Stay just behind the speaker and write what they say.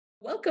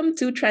Welcome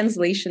to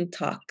Translation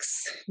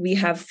Talks. We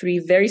have three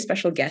very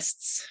special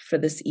guests for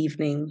this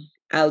evening,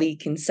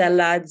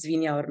 Kinsella,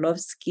 Dzvinia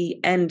Orlowsky,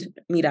 and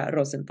Mira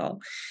Rosenthal.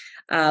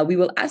 We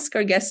will ask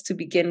our guests to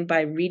begin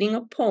by reading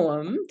a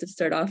poem to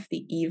start off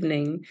the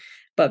evening.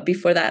 But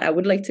before that, I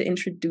would like to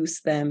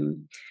introduce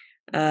them.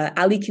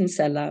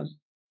 Kinsella,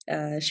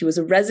 she was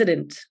a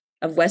resident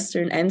of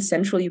Western and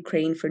Central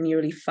Ukraine for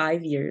nearly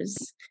 5 years.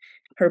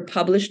 Her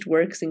published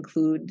works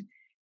include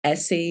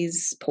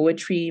essays,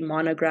 poetry,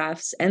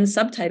 monographs, and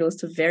subtitles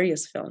to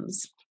various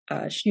films.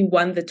 She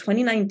won the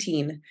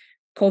 2019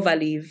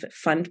 Kovaliv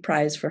Fund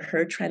Prize for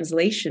her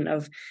translation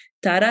of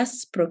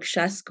Taras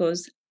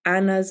Prochaska's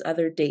Anna's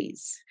Other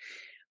Days,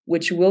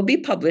 which will be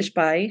published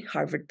by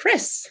Zephyr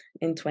Press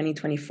in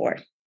 2024.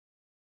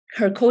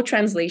 Her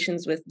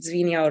co-translations with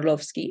Dzvinia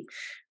Orlowsky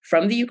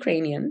from the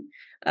Ukrainian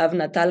of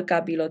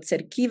Natalka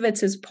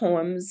Bilotserkivets'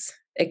 poems,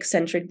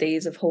 Eccentric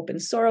Days of Hope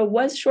and Sorrow,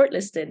 was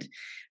shortlisted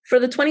for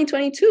the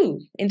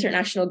 2022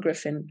 International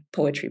Griffin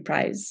Poetry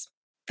Prize,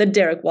 the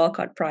Derek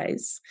Walcott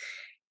Prize,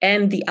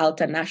 and the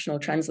Alta National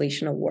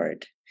Translation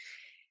Award.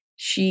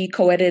 She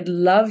co-edited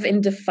Love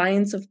in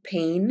Defiance of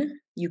Pain,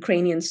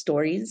 Ukrainian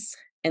Stories,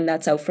 and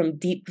that's out from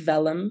Deep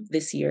Vellum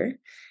this year,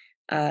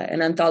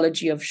 an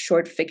anthology of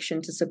short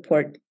fiction to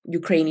support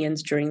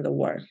Ukrainians during the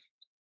war.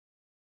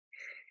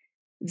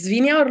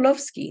 Dzvinia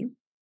Orlowsky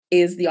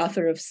is the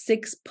author of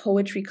 6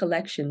 poetry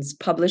collections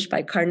published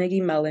by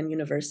Carnegie Mellon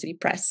University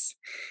Press,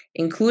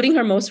 including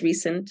her most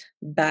recent,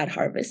 Bad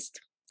Harvest.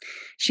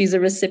 She's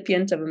a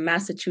recipient of a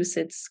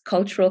Massachusetts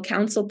Cultural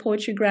Council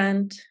Poetry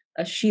Grant,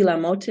 a Sheila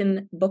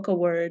Moten Book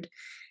Award,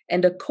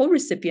 and a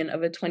co-recipient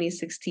of a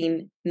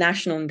 2016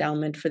 National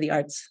Endowment for the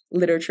Arts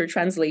Literature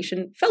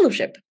Translation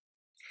Fellowship.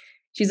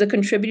 She's a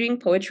contributing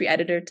poetry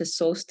editor to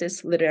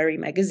Solstice Literary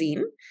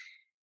Magazine,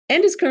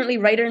 and is currently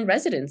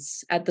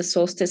writer-in-residence at the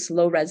Solstice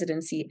Low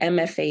Residency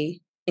MFA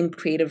in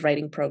Creative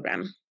Writing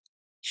program.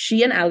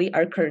 She and Ali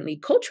are currently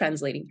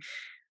co-translating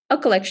a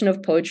collection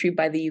of poetry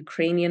by the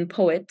Ukrainian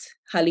poet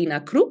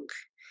Halina Kruk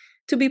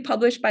to be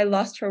published by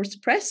Lost Horse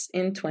Press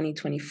in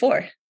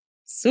 2024.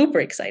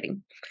 Super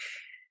exciting.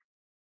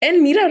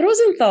 And Mira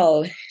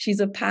Rosenthal, she's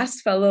a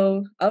past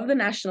fellow of the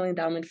National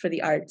Endowment for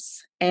the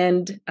Arts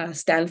and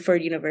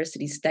Stanford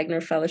University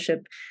Stegner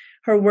Fellowship.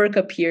 Her work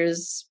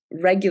appears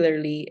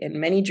regularly in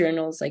many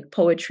journals like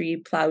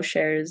Poetry,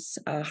 Plowshares,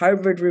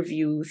 Harvard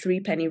Review,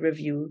 Threepenny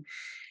Review.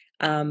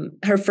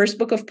 Her first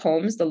book of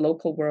poems, The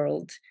Local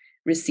World,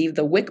 received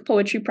the Wick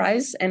Poetry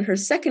Prize, and her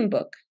second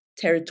book,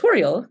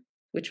 Territorial,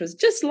 which was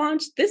just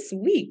launched this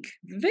week,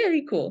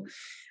 very cool,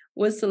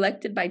 was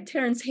selected by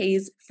Terrence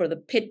Hayes for the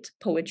Pitt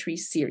Poetry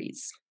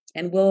Series.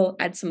 And we'll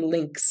add some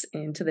links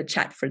into the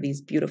chat for these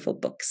beautiful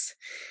books.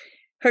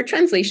 Her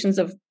translations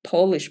of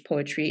Polish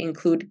poetry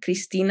include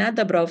Krystyna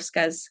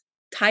Dabrowska's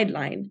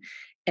Tideline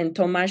and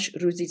Tomasz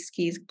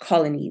Rózycki's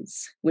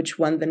Colonies, which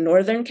won the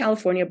Northern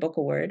California Book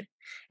Award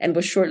and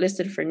was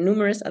shortlisted for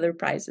numerous other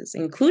prizes,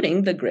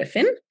 including the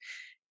Griffin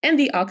and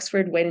the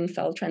Oxford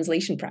Weidenfeld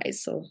Translation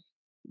Prize. So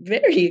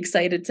very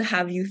excited to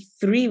have you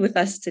three with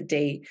us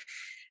today.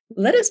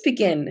 Let us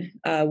begin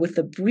with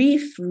a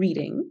brief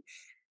reading.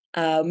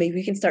 Maybe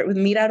we can start with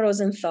Mira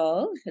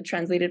Rosenthal, a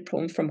translated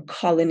poem from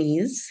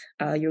Colonies,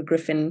 your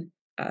Griffin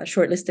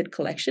shortlisted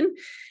collection.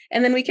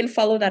 And then we can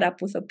follow that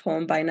up with a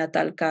poem by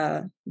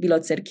Natalka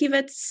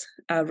Bilotserkivets,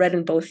 read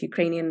in both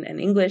Ukrainian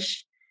and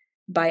English,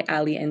 by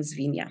Ali and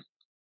Dzvinia.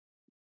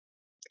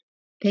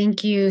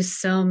 Thank you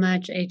so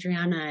much,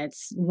 Adriana.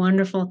 It's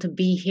wonderful to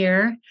be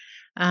here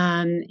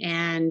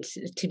and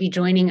to be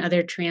joining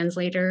other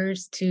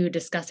translators to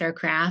discuss our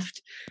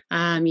craft.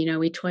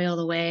 We toil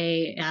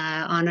away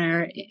on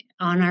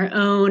our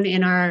own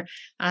in our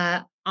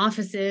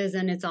offices,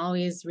 and it's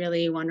always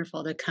really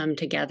wonderful to come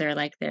together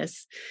like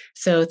this.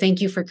 So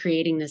thank you for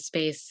creating this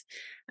space.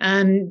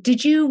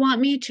 Did you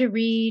want me to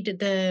read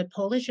the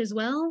Polish as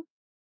well,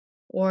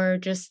 or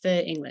just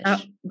the English?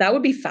 That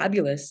would be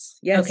fabulous.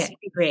 Yes. Okay,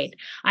 great.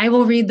 I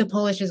will read the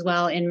Polish as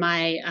well in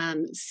my,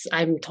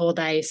 I'm told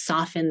I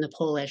soften the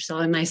Polish, so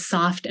in my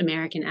soft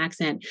American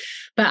accent.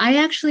 But I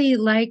actually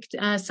liked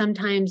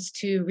sometimes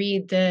to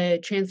read the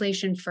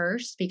translation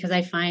first, because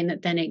I find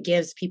that then it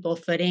gives people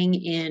footing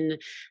in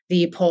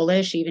the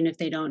Polish. Even if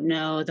they don't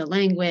know the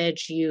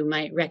language, you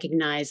might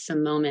recognize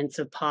some moments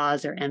of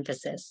pause or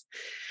emphasis.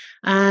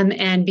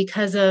 And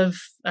because of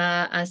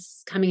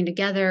us coming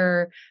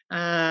together,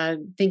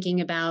 thinking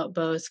about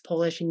both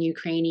Polish and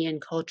Ukrainian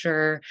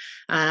culture,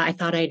 I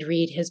thought I'd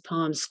read his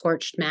poem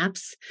Scorched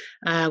Maps,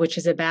 which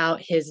is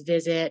about his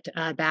visit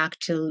back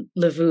to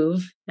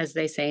Lviv, as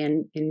they say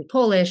in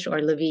Polish, or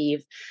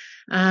Lviv.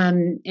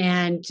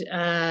 And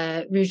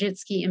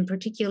Rózycki in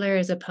particular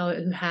is a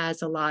poet who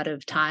has a lot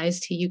of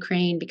ties to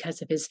Ukraine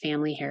because of his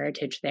family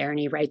heritage there, and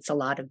he writes a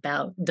lot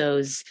about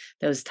those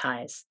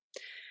ties.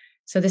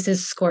 So this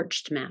is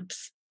Scorched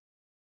Maps.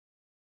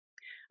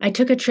 I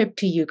took a trip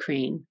to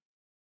Ukraine.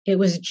 It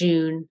was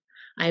June.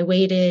 I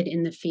waited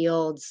in the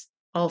fields,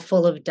 all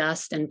full of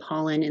dust and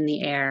pollen in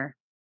the air.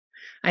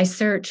 I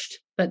searched,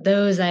 but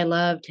those I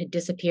loved had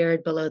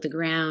disappeared below the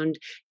ground,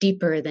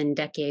 deeper than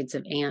decades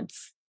of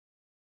ants.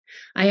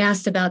 I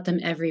asked about them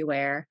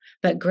everywhere,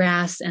 but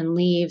grass and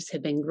leaves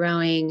had been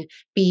growing,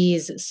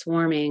 bees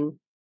swarming.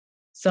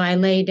 So I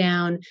lay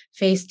down,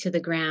 face to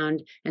the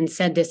ground, and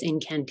said this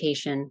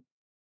incantation.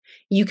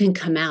 You can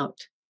come out.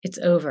 It's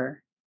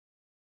over.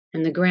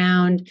 And the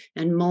ground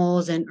and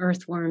moles and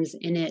earthworms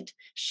in it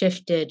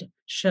shifted,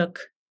 shook.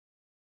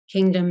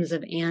 Kingdoms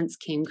of ants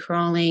came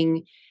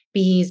crawling.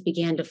 Bees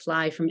began to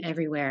fly from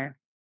everywhere.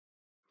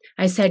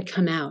 I said,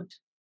 come out.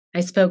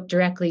 I spoke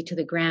directly to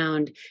the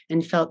ground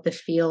and felt the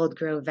field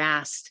grow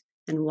vast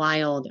and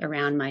wild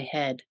around my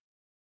head.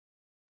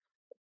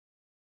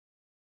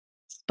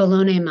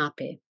 Spolone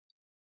mape.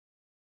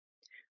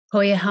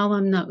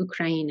 Pojechałam na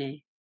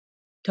Ukrainę,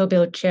 to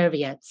był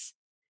czerwiec,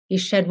 I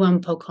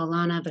szedłam po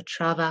kolana w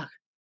trawach,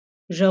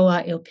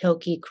 żoła I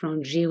opilki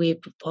krążyły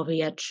w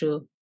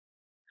powietrzu.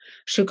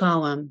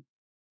 Szukałam,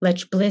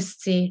 lecz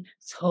bliscy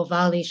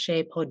schowali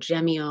się pod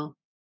ziemią,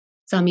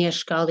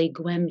 zamieszkali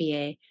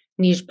głębiej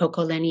niż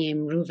pokolenie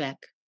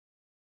mrówek.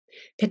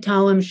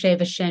 Pytałam się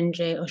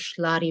wszędzie o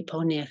ślady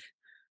po nich,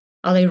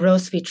 ale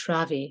rosły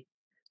trawy,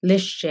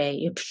 liście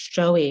I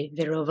pszczoły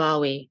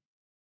wirowały.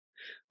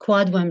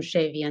 Kładłam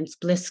się więc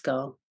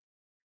blisko,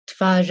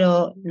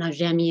 twarzą na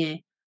ziemię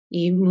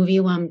I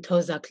mówiłam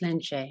to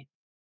zaklęcie.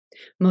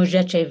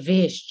 Możecie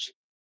wyjść,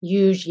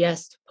 już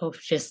jest po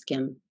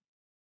wszystkim.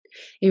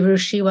 I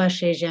ruszyła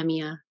się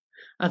ziemia,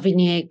 a w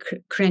niej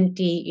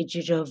kręty I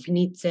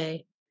dżdżownice,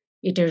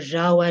 I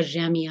drżała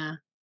ziemia,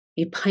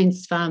 I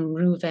państwa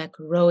mrówek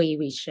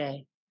roiły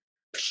się.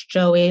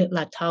 Pszczoły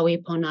latały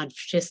ponad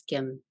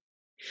wszystkim.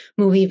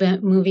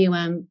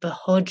 Mówiłam,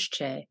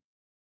 wychodźcie.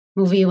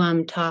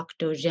 Mówiłam tak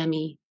do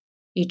ziemi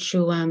I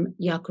czułam,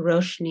 jak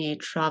rośnie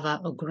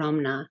trawa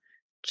ogromna,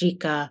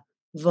 dzika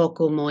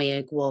wokół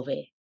mojej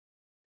głowy.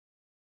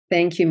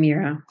 Thank you,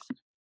 Mira.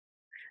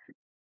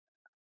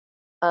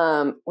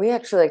 We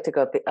actually like to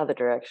go the other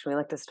direction. We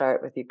like to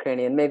start with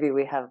Ukrainian. Maybe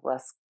we have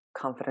less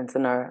confidence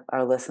in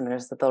our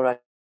listeners that they'll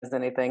recognize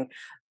anything,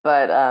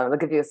 but they'll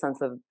give you a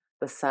sense of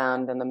the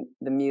sound and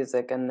the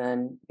music, and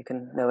then you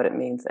can know what it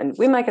means. And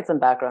we might get some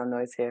background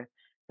noise here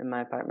in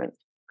my apartment.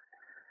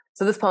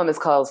 So this poem is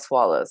called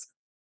Swallows.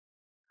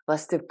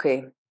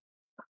 Ластівки.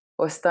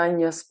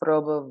 Остання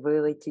спроба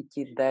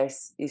вилетіти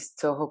десь із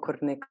цього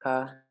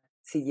курника,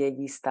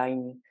 цієї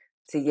стайні,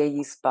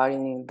 цієї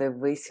спальні, де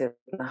висять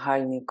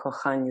нагальні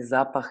кохані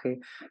запахи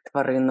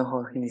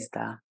тваринного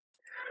гнізда.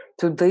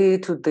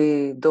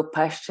 Туди, до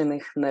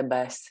пещених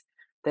небес,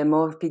 де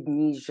мов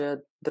підніжжя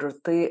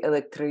дроти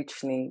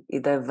електричні, і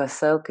де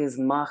веселки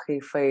змахи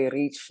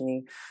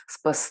феєричні,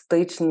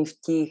 спастичні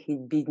втіхи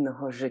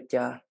бідного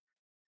життя.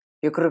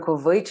 Як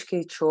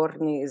рукавички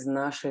чорні із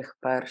наших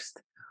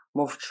перст,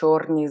 мов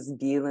чорні з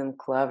білим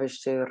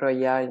клавіші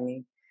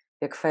рояльні,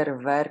 як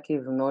фейерверки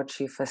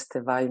вночі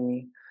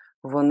фестивальні,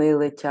 вони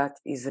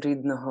летять із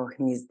рідного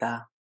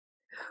гнізда.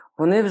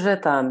 Вони вже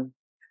там,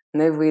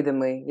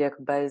 невидимий,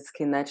 як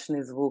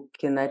безкінечний звук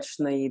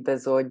кінечної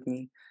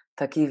безодні,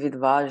 такі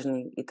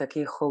відважні і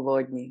такі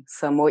холодні,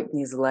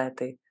 самотні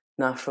злети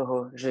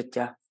нашого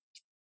життя.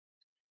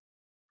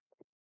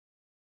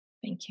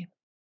 Thank you.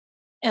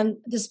 And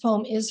this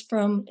poem is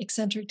from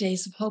Eccentric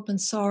Days of Hope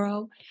and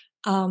Sorrow.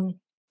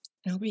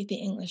 I'll read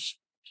the English.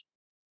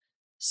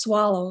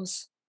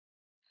 Swallows.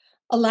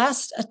 A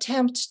last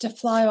attempt to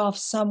fly off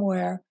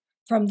somewhere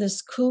from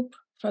this coop,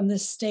 from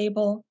this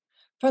stable,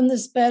 from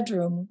this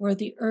bedroom where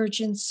the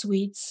urgent,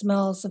 sweet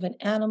smells of an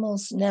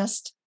animal's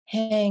nest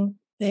hang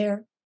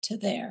there to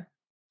there.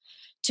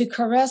 To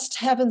caress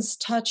heaven's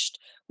touched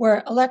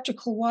where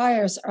electrical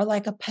wires are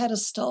like a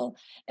pedestal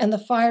and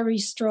the fiery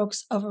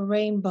strokes of a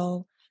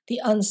rainbow, the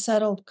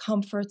unsettled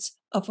comforts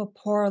of a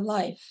poor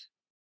life.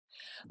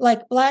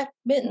 Like black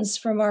mittens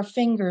from our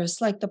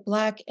fingers, like the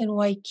black and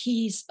white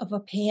keys of a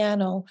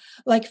piano,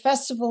 like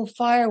festival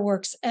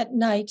fireworks at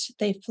night,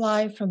 they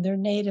fly from their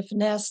native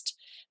nest.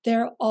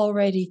 They're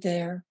already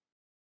there.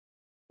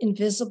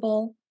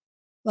 Invisible,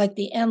 like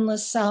the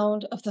endless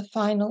sound of the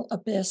final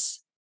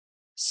abyss,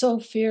 so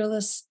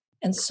fearless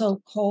and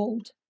so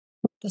cold,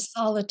 the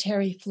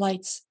solitary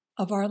flights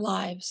of our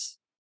lives.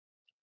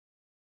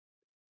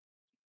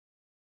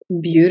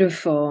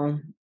 Beautiful.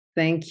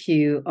 Thank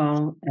you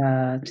all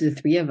to the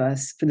three of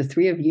us, for the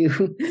three of you,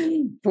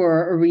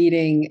 for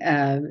reading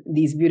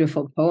these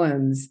beautiful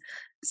poems.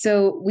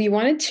 So we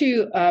wanted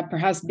to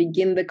perhaps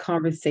begin the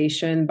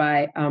conversation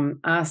by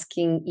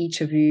asking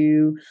each of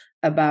you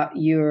about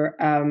your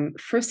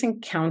first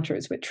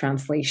encounters with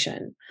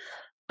translation.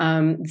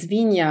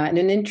 Dzvinia, in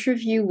an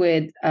interview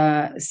with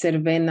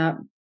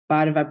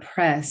Zephyr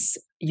Press,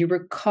 you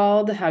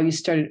recalled how you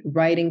started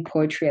writing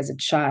poetry as a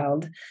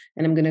child,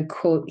 and I'm going to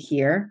quote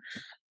here: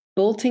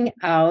 bolting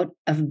out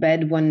of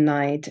bed one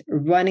night,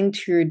 running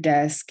to your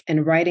desk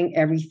and writing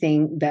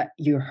everything that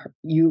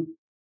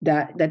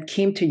that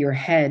came to your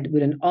head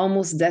with an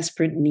almost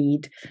desperate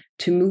need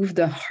to move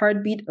the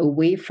heartbeat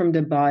away from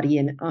the body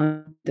and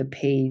on the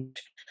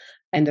page.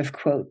 End of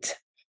quote.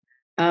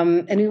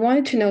 And we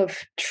wanted to know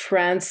if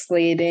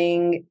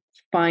translating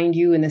find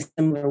you in a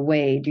similar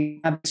way. Do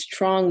you have a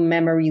strong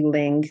memory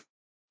link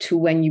to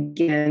when you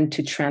began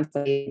to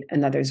translate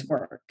another's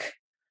work?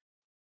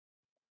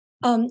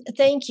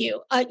 Thank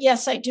you.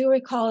 Yes, I do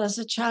recall as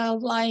a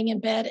child lying in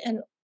bed and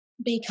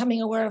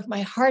becoming aware of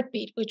my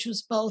heartbeat, which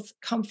was both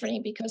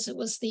comforting because it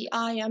was the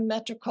I am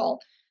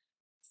metrical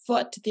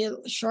foot, the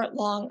short,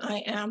 long,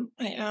 I am.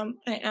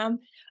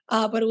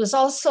 But it was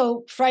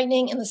also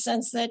frightening in the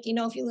sense that,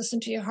 if you listen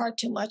to your heart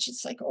too much,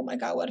 it's like, oh my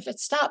God, what if it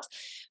stops?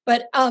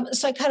 But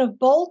so I kind of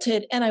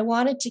bolted and I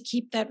wanted to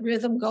keep that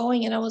rhythm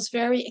going. And I was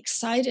very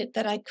excited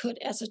that I could,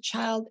 as a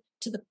child,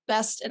 to the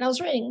best. And I was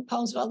writing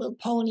poems about little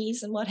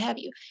ponies and what have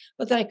you,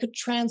 but that I could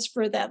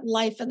transfer that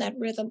life and that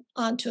rhythm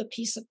onto a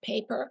piece of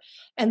paper.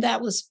 And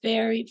that was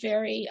very,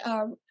 very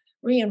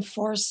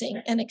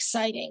reinforcing and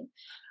exciting.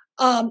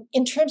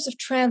 In terms of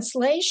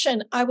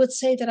translation, I would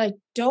say that I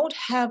don't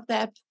have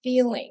that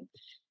feeling.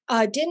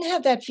 I didn't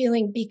have that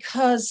feeling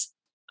because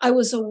I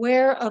was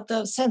aware of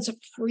the sense of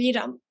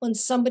freedom when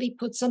somebody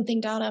put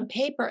something down on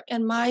paper,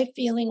 and my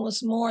feeling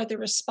was more the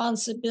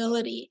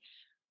responsibility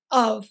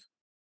of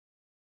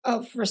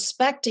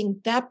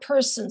respecting that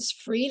person's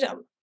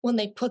freedom when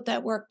they put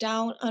that work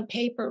down on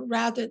paper,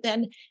 rather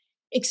than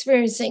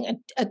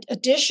experiencing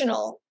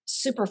additional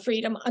super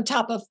freedom on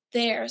top of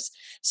theirs.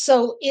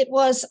 So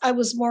I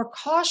was more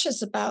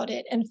cautious about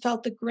it and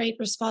felt the great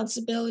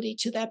responsibility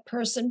to that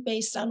person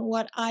based on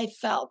what I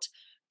felt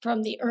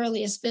from the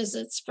earliest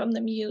visits from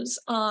the muse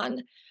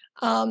on.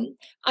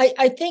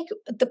 I think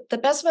the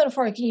best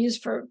metaphor I can use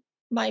for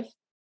my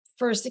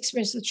first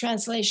experience with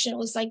translation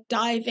was like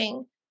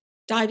diving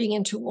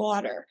into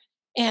water.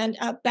 And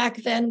back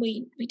then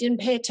we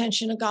didn't pay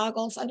attention to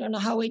goggles. I don't know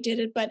how we did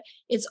it, but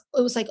it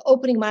was like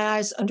opening my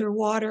eyes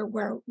underwater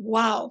where,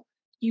 wow,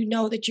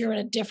 that you're in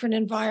a different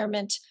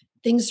environment.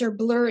 Things are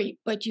blurry,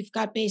 but you've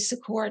got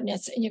basic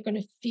coordinates and you're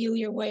going to feel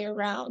your way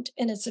around.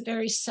 And it's a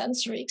very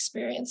sensory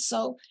experience.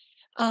 So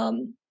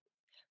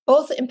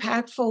both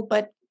impactful,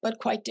 but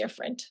quite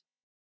different.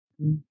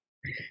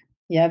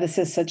 Yeah, this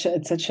is such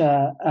a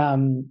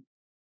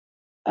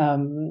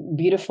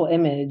beautiful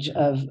image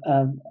of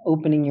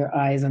opening your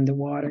eyes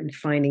underwater and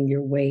finding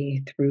your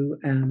way through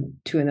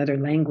to another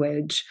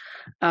language.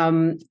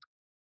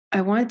 I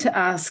wanted to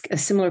ask a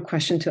similar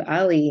question to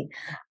Ali.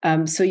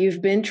 So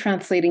you've been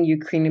translating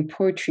Ukrainian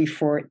poetry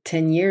for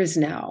 10 years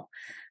now.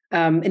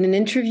 In an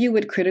interview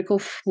with Critical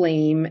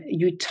Flame,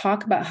 you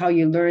talk about how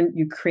you learned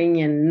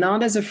Ukrainian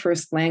not as a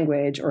first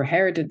language or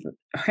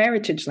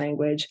heritage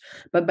language,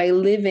 but by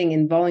living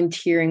and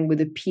volunteering with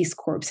the Peace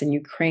Corps in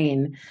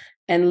Ukraine,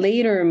 and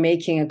later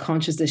making a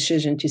conscious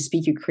decision to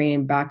speak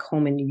Ukrainian back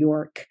home in New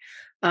York.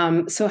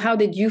 So how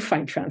did you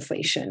find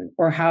translation,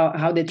 or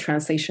how did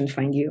translation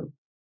find you?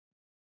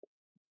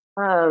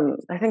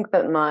 I think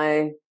that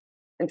my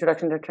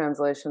introduction to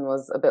translation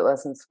was a bit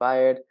less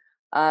inspired.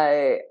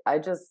 I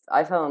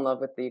fell in love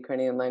with the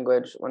Ukrainian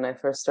language when I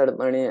first started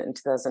learning it in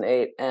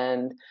 2008,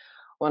 and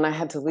when I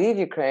had to leave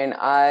Ukraine,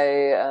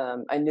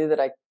 I knew that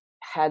I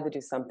had to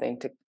do something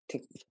to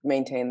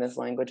maintain this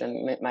language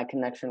and my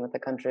connection with the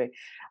country.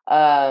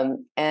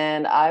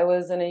 And I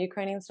was in a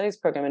Ukrainian studies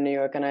program in New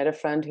York, and I had a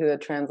friend who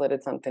had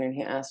translated something, and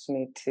he asked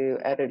me to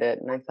edit it,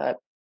 and I thought,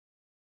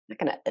 I'm not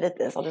going to edit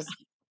this. I'll just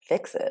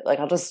fix it. Like,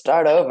 I'll just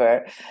start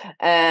over.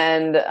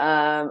 And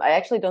I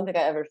actually don't think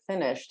I ever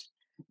finished,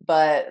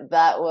 but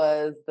that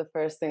was the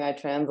first thing I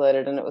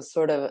translated, and it was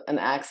sort of an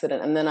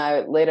accident. And then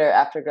I later,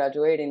 after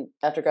graduation,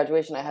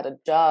 I had a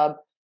job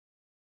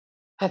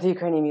at the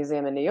Ukrainian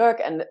Museum in New York,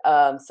 and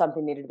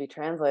something needed to be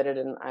translated,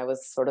 and I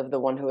was sort of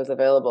the one who was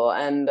available.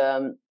 And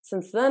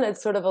since then,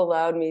 it's sort of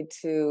allowed me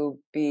to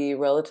be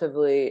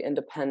relatively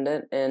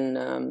independent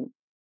and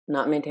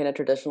not maintain a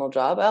traditional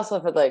job. I also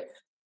have had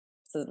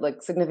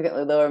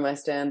significantly lower my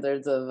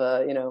standards of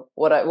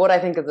what I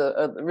think is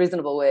a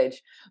reasonable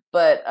wage.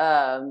 But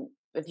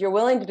if you're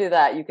willing to do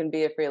that, you can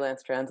be a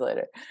freelance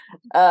translator.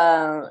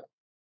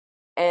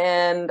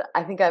 And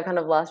I think I've kind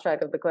of lost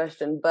track of the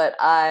question, but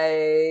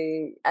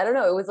I don't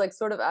know. It was like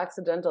sort of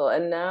accidental.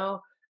 And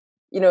now,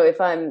 if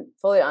I'm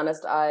fully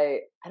honest,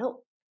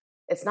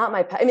 it's not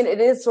my, I mean, it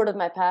is sort of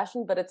my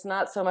passion, but it's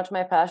not so much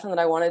my passion that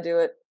I want to do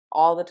it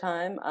all the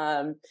time.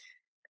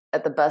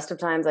 At the best of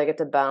times, I get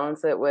to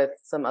balance it with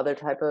some other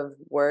type of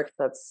work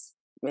that's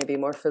maybe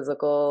more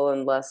physical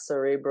and less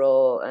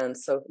cerebral and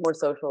so more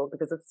social,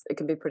 because it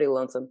can be pretty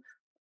lonesome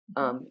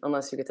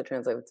unless you get to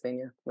translate with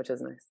Dzvinia, which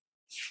is nice.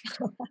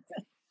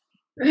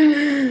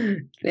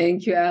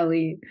 Thank you,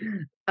 Ali.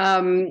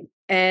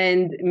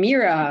 And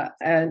Mira,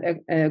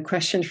 a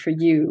question for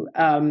you.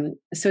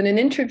 So in an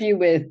interview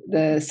with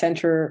the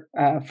Center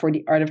for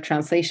the Art of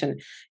Translation,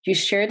 you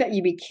shared that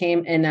you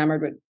became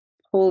enamored with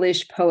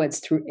Polish poets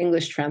through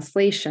English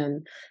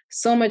translation,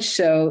 so much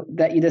so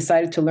that you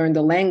decided to learn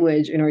the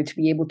language in order to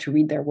be able to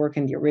read their work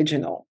in the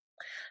original.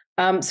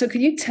 So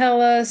could you tell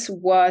us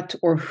what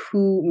or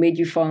who made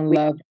you fall in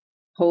love with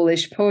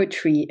Polish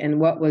poetry, and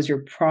what was your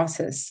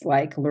process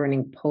like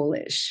learning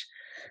Polish?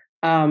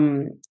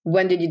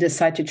 When did you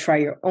decide to try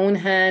your own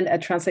hand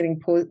at translating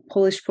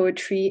Polish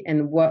poetry,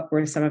 and what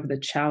were some of the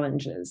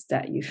challenges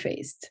that you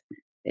faced,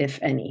 if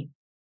any?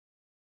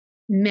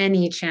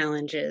 Many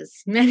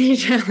challenges, many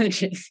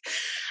challenges.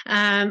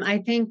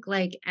 I think,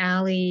 like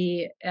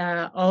Ali,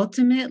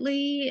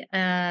 ultimately,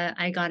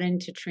 I got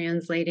into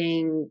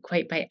translating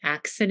quite by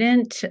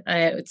accident.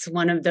 It's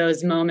one of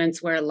those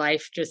moments where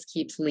life just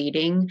keeps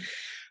leading.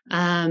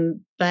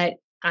 But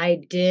I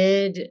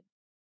did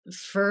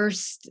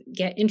first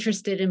get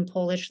interested in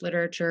Polish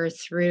literature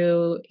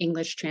through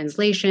English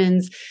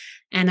translations.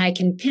 And I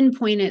can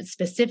pinpoint it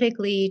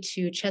specifically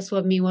to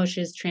Czesław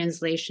Miłosz's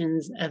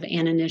translations of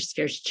Anna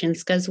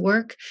Nieświerszczyńska's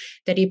work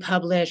that he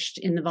published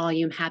in the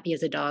volume Happy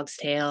as a Dog's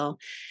Tale.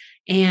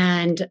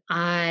 And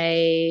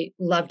I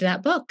loved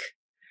that book.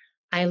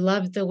 I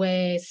loved the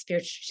way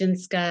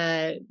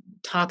Świerszczyńska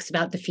talks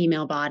about the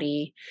female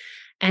body.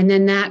 And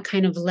then that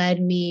kind of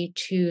led me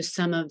to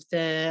some of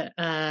the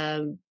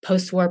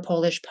post-war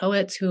Polish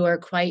poets who are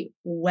quite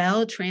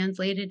well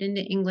translated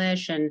into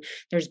English. And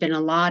there's been a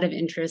lot of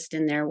interest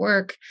in their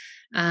work,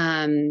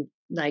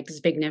 like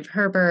Zbigniew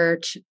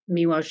Herbert,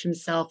 Miłosz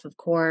himself, of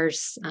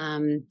course,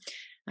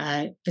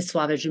 Wisława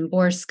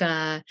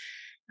Szymborska.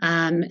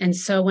 And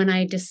so when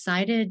I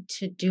decided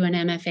to do an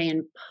MFA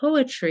in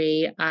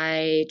poetry,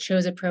 I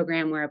chose a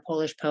program where a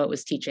Polish poet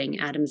was teaching,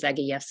 Adam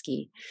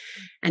Zagajewski.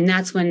 And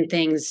that's when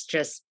things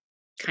just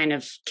kind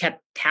of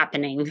kept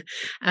happening.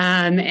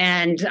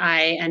 And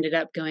I ended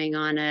up going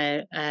on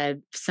a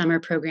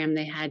summer program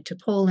they had to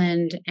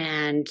Poland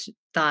and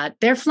thought,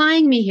 they're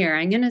flying me here.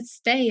 I'm going to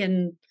stay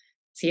and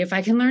see if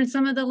I can learn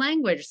some of the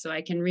language so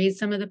I can read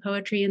some of the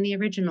poetry in the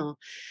original.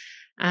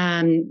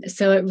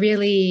 So it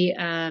really...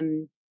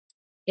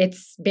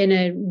 it's been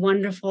a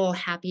wonderful,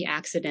 happy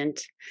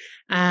accident.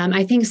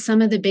 I think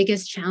some of the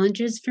biggest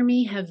challenges for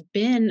me have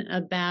been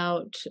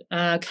about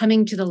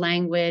coming to the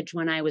language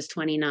when I was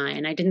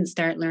 29. I didn't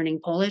start learning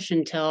Polish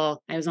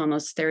until I was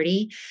almost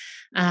 30.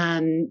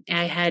 I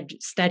had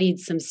studied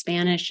some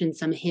Spanish and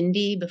some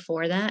Hindi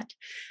before that.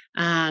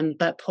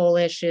 But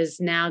Polish is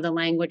now the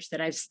language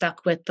that I've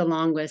stuck with the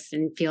longest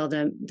and feel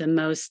the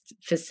most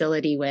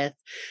facility with.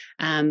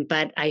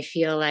 But I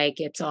feel like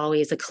it's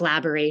always a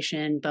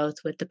collaboration, both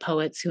with the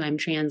poets who I'm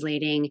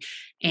translating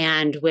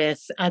and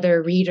with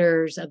other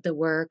readers of the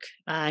work,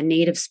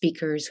 native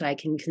speakers who I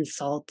can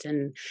consult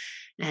and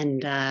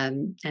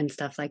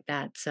stuff like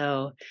that.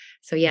 So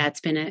yeah,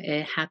 it's been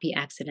a happy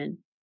accident.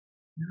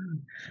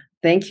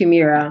 Thank you,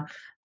 Mira.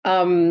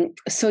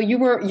 So you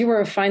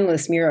were a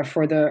finalist, Mira,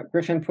 for the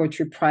Griffin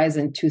Poetry Prize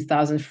in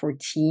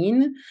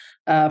 2014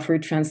 for a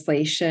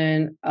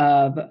translation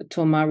of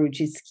Tomasz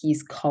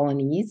Rózycki's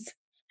Colonies.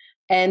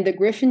 And the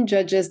Griffin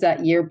judges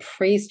that year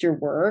praised your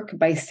work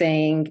by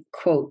saying,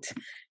 quote,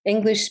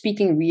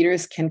 English-speaking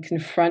readers can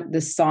confront the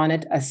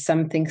sonnet as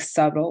something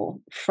subtle,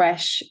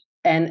 fresh,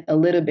 and a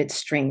little bit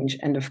strange,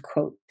 end of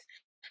quote.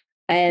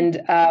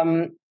 And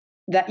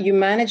that you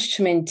managed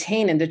to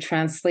maintain in the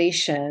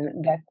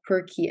translation that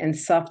quirky and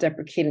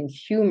self-deprecating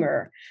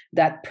humor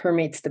that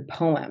permeates the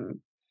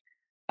poem.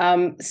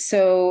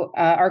 So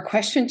our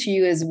question to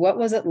you is, what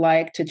was it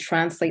like to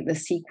translate the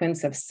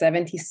sequence of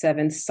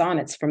 77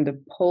 sonnets from the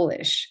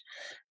Polish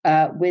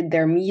with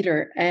their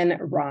meter and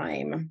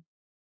rhyme?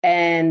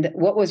 And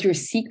what was your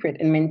secret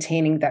in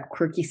maintaining that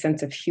quirky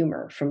sense of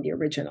humor from the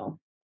original?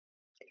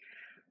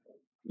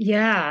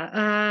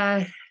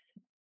 Yeah.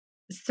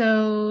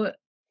 So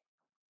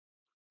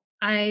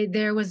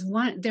there was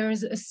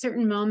a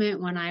certain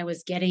moment when I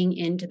was getting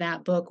into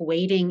that book,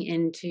 wading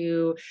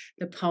into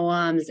the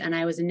poems, and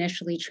I was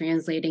initially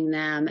translating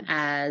them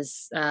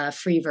as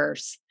free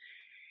verse.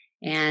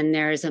 And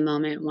there's a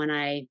moment when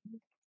I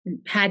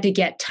had to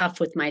get tough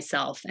with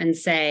myself and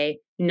say,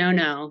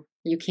 no,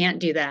 you can't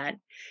do that,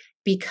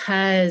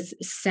 because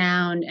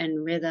sound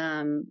and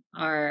rhythm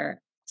are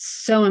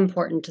so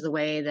important to the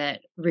way that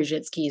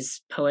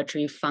Rózycki's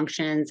poetry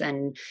functions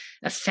and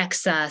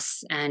affects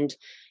us. And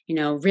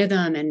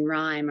rhythm and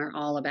rhyme are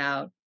all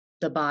about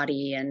the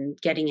body and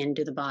getting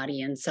into the body.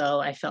 And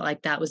so I felt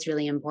like that was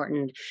really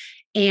important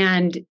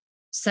and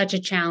such a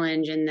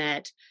challenge in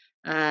that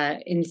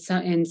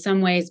in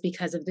some ways,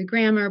 because of the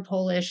grammar,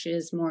 Polish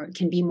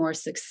can be more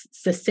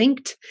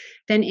succinct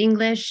than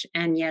English.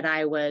 And yet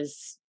I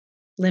was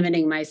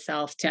limiting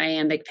myself to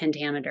iambic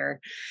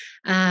pentameter.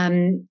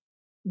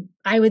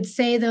 I would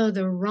say, though,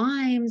 the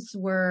rhymes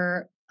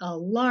were a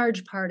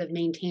large part of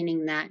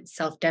maintaining that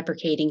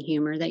self-deprecating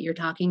humor that you're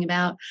talking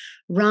about.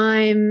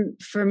 Rhyme,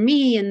 for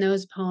me, in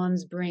those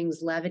poems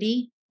brings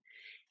levity.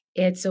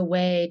 It's a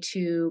way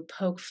to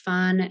poke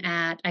fun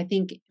at, I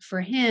think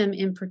for him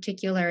in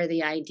particular,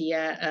 the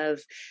idea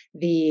of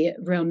the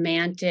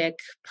romantic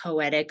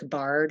poetic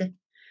bard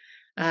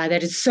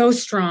that is so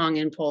strong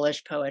in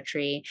Polish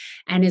poetry.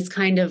 And it's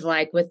kind of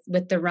like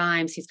with the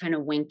rhymes, he's kind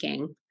of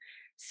winking,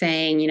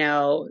 saying,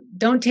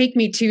 don't take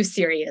me too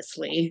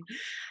seriously.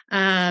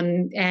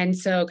 And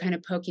so kind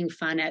of poking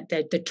fun at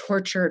the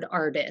tortured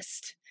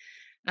artist.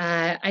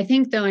 I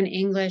think, though, in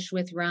English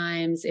with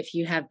rhymes, if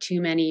you have too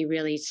many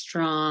really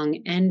strong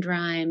end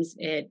rhymes,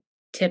 it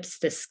tips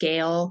the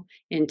scale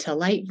into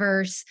light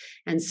verse.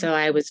 And so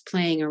I was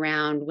playing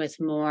around with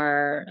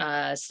more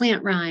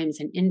slant rhymes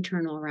and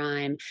internal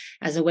rhyme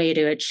as a way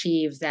to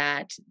achieve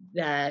that,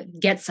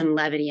 get some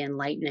levity and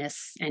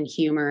lightness and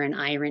humor and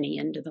irony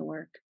into the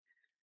work.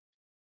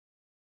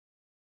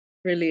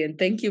 Brilliant.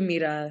 Thank you,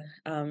 Mira.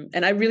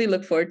 And I really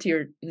look forward to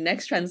your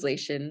next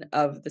translation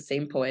of the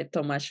same poet,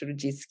 Tomasz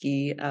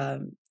Rózycki,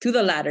 To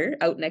the Ladder,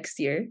 out next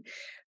year,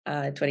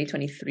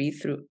 2023,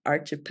 through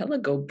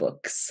Archipelago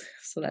Books.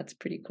 So that's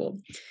pretty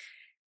cool.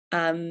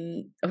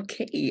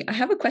 Okay, I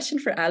have a question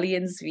for Ali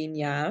and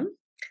Dzvinia.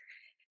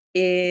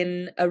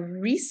 In a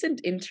recent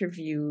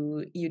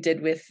interview you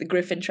did with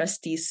Griffin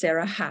trustee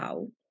Sarah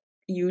Howe,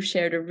 you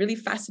shared a really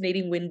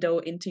fascinating window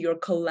into your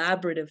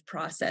collaborative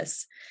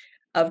process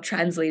of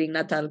translating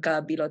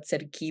Natalka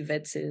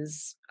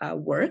Bilotserkivets'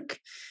 work,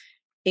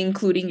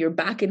 including your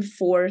back and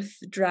forth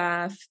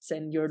drafts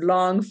and your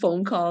long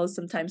phone calls,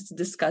 sometimes to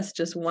discuss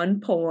just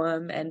one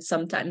poem, and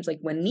sometimes, like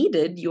when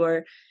needed,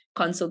 your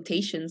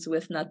consultations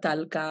with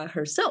Natalka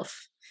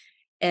herself.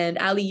 And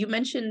Ali, you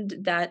mentioned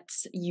that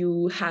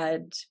you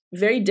had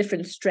very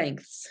different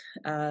strengths,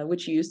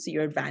 which you used to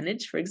your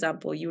advantage. For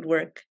example, you would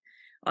work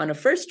on a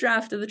first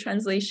draft of the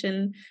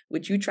translation,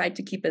 which you tried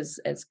to keep as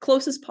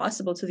close as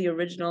possible to the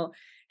original,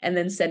 and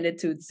then send it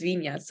to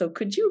Dzvinia. So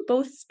could you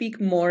both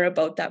speak more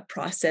about that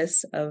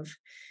process of,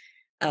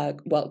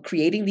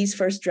 creating these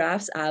first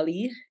drafts,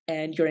 Ali,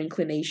 and your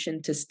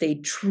inclination to stay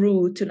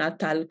true to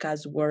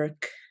Natalka's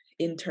work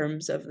in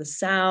terms of the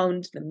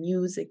sound, the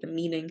music, the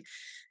meaning,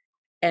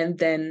 and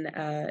then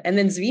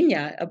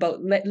Dzvinia,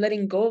 about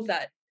letting go of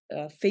that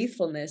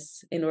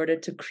faithfulness in order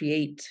to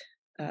create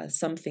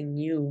something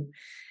new.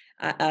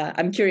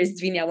 I'm curious,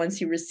 Dzvinia,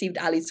 once you received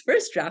Ali's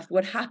first draft,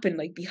 what happened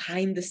like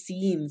behind the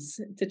scenes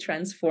to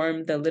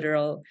transform the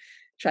literal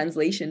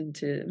translation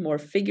to more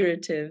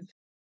figurative?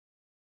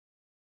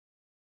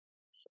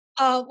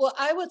 Well,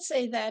 I would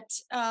say that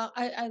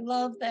I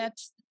love that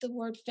the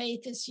word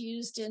faith is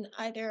used in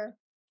either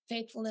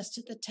faithfulness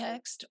to the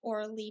text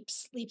or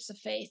leaps of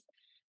faith,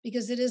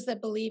 because it is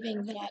that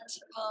believing that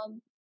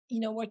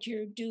what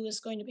you do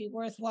is going to be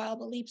worthwhile.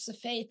 But leaps of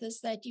faith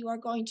is that you are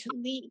going to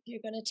leap,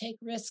 you're going to take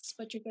risks,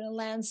 but you're going to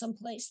land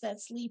someplace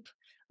that's leap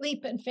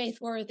and faith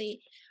worthy.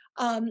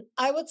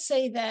 I would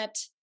say that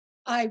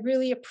I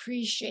really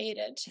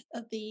appreciated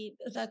the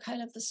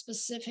kind of the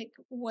specific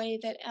way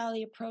that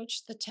Ali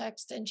approached the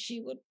text, and she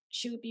would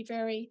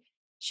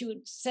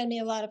send me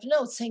a lot of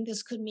notes saying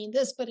this could mean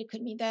this, but it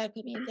could mean that, it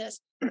could mean this.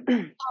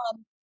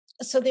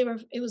 So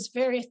it was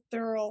very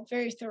thorough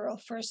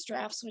first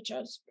drafts, which I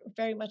was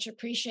very much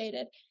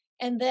appreciated.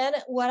 And then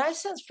what I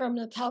sensed from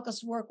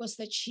Natalka's work was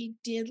that she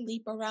did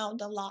leap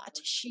around a lot.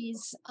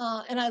 She's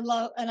and I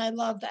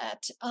love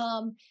that.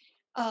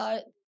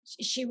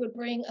 She would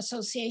bring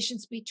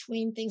associations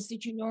between things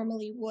that you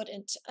normally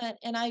wouldn't.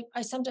 And I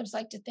sometimes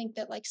like to think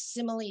that like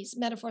similes,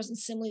 metaphors and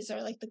similes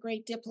are like the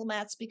great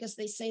diplomats, because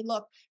they say,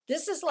 look,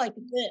 this is like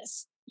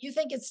this. You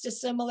think it's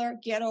dissimilar,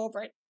 get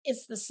over it.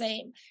 It's the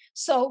same.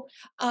 So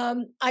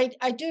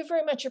I do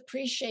very much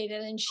appreciate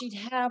it. And she'd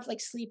have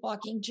like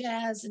sleepwalking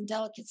jazz and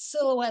delicate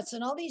silhouettes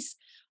and all these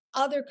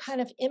other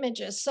kind of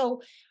images.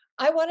 So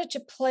I wanted to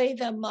play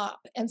them up.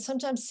 And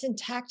sometimes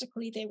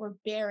syntactically they were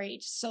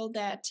buried so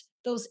that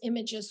those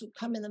images would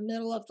come in the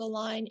middle of the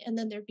line and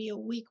then there'd be a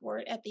weak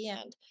word at the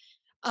end.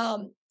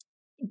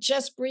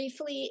 Just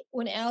briefly,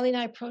 when Ali and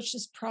I approached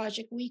this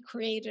project, we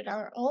created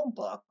our own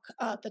book.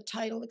 The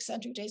title,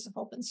 Eccentric Days of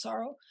Hope and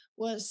Sorrow,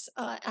 was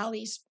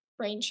Ali's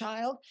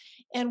brainchild.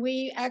 And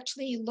we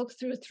actually looked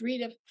through 3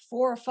 to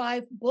 4 or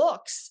 5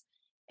 books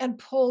and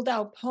pulled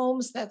out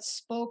poems that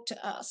spoke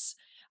to us.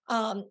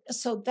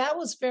 So that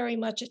was very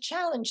much a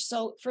challenge.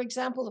 So, for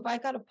example, if I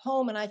got a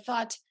poem and I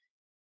thought,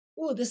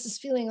 oh, this is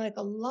feeling like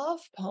a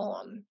love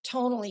poem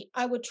tonally,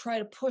 I would try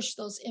to push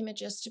those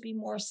images to be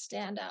more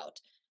standout.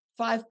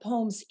 5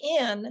 poems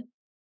in,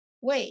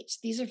 wait,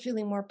 these are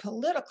feeling more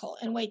political.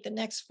 And wait, the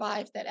next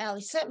 5 that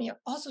Ali sent me are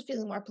also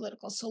feeling more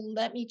political. So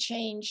let me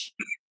change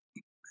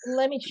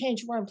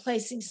where I'm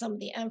placing some of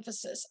the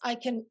emphasis. I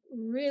can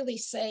really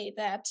say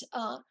that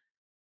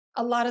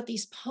a lot of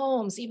these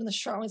poems, even the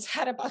short ones,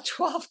 had about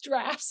 12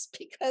 drafts,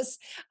 because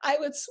I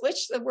would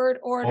switch the word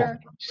order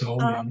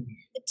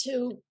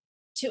to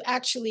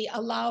actually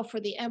allow for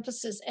the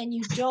emphasis. And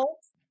you don't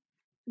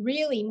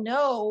really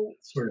know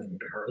sort of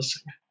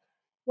embarrassing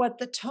what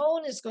the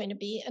tone is going to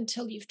be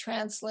until you've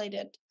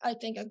translated, I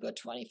think, a good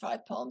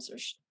 25 poems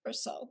or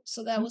so.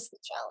 So that was the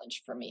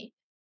challenge for me.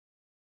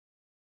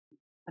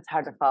 It's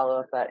hard to follow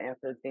up that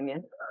answer,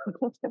 Dzvinia.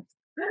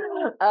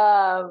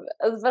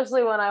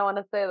 Especially when I want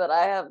to say that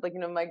I have, like,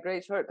 my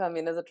great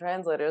shortcoming as a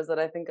translator is that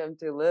I think I'm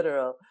too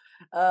literal.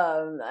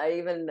 I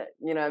even,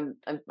 I'm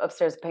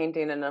upstairs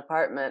painting in an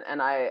apartment,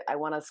 and I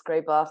want to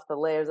scrape off the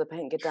layers of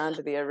paint, get down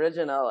to the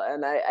original.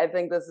 And I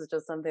think this is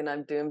just something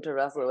I'm doomed to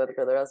wrestle with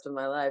for the rest of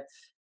my life.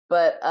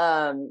 But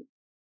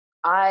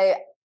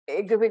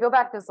if we go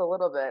back just a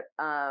little bit,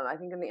 I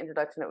think in the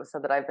introduction it was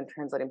said that I've been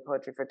translating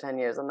poetry for 10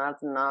 years, and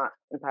that's not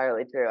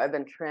entirely true. I've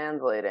been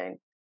translating,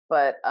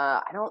 but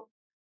I don't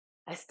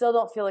I still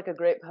don't feel like a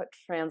great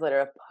translator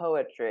of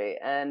poetry,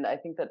 and I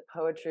think that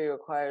poetry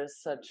requires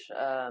such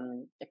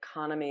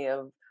economy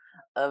of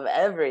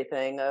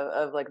everything,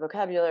 of like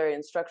vocabulary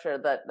and structure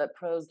that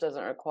prose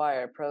doesn't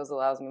require. Prose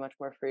allows me much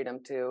more freedom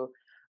to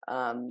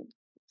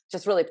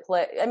just really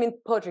play. I mean,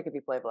 poetry could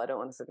be playful. I don't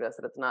want to suggest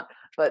that it's not,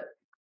 but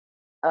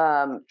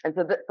and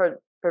so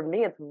for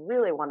me, it's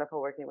really wonderful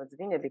working with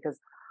Dzvinia because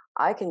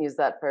I can use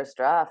that first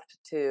draft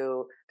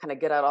to kind of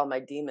get out all my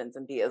demons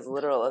and be as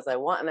literal as I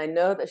want, and I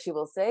know that she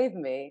will save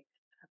me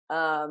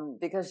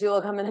because she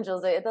will come in and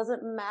she'll say, "It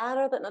doesn't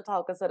matter that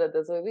Natalka said it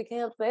this way. We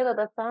can't say that.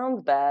 That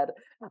sounds bad."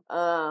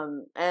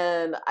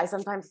 And I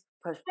sometimes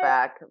push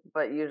back,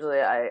 but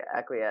usually I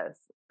acquiesce.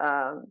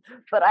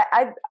 But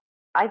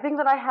I think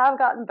that I have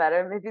gotten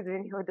better. Maybe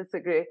Dzvinia would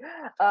disagree.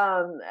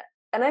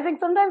 And I think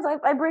sometimes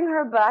I bring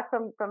her back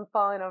from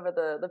falling over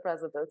the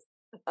precipice.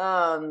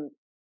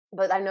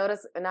 But I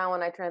notice now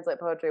when I translate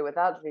poetry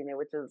without Dzvinia,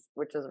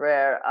 which is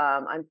rare,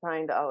 I'm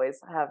trying to always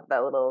have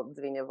that little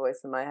Dzvinia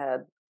voice in my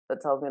head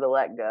that tells me to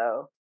let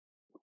go.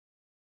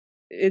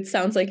 It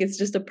sounds like it's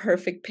just a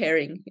perfect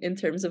pairing in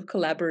terms of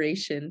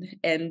collaboration.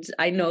 And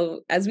I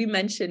know, as we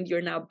mentioned,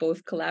 you're now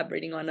both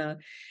collaborating on a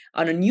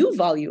new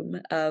volume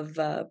of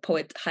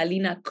poet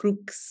Halina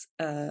Kruk's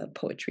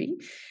poetry,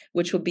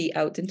 which will be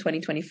out in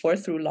 2024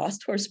 through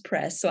Lost Horse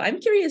Press. So I'm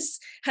curious,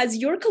 has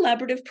your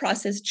collaborative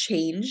process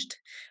changed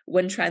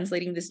when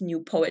translating this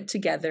new poet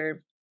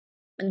together?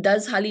 And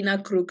does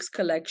Halina Kruk's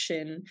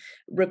collection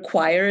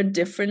require a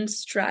different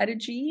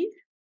strategy?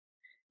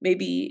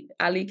 Maybe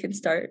Ali can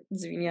start,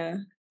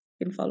 Dzvinia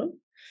can follow.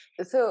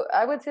 So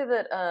I would say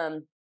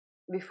that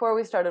before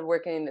we started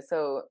working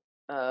so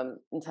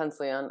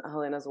intensely on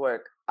Halina's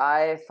work,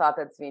 I thought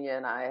that Dzvinia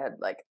and I had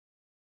like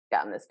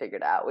gotten this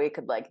figured out. We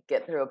could like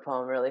get through a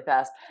poem really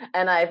fast,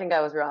 and I think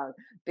I was wrong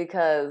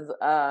because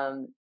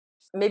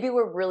maybe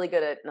we're really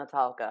good at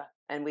Natalka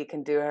and we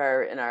can do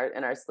her in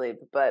our sleep,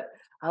 but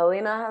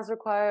Halina has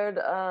required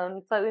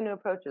slightly new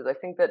approaches. I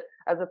think that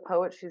as a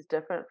poet, she's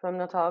different from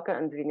Natalka,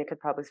 and Dzvinia could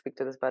probably speak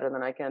to this better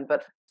than I can.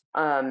 But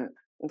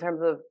in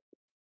terms of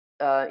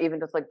even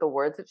just like the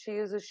words that she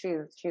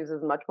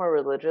uses much more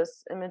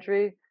religious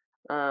imagery.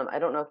 I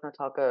don't know if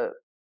Natalka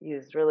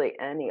used really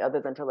any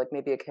other than to like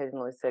maybe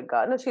occasionally say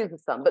God. No, she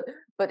uses some,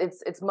 but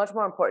it's much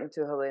more important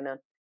to Halina.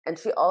 And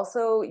she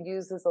also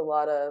uses a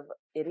lot of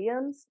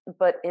idioms,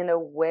 but in a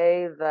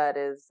way that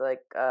is like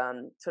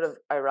sort of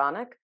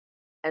ironic.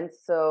 And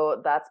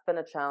so that's been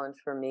a challenge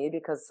for me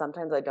because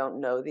sometimes I don't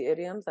know the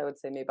idioms. I would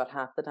say maybe about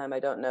half the time I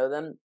don't know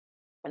them.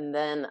 And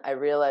then I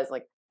realize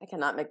like, I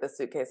cannot make this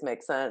suitcase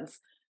make sense.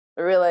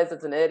 I realize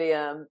it's an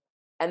idiom.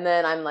 And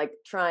then I'm like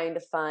trying to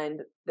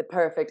find the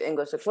perfect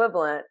English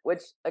equivalent,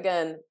 which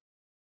again,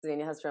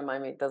 Dzvinia has to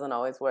remind me, doesn't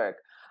always work.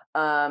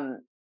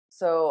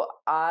 So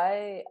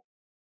I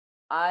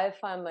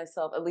find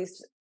myself, at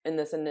least in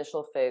this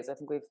initial phase, I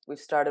think we've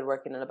started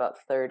working in about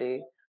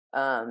 30.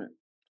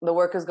 The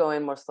work is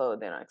going more slowly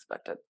than I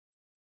expected.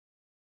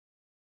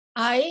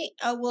 I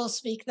will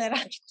speak that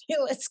I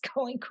feel it's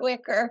going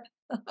quicker.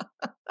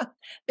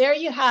 There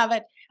you have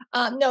it.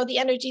 No, the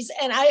energies.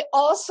 And I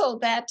also,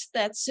 that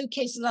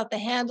suitcase without the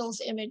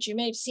handles image, you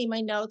may have seen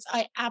my notes.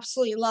 I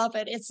absolutely love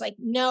it. It's like,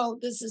 no,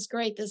 this is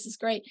great. This is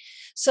great.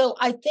 So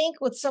I think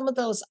with some of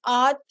those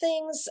odd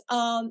things,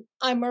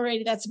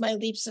 that's my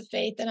leaps of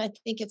faith. And I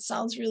think it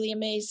sounds really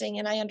amazing.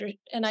 And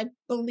I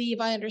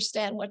believe I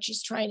understand what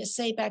she's trying to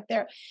say back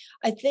there.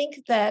 I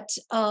think that,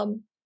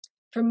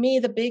 for me,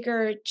 the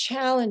bigger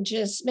challenge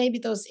is maybe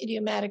those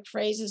idiomatic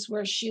phrases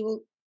where she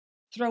will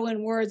throw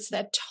in words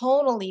that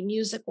tonally,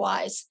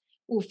 music-wise,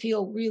 will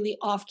feel really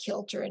off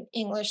kilter in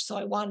English. So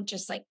I want to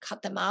just like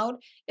cut them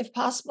out if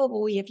possible, but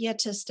we have yet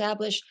to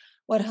establish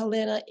what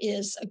Halina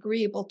is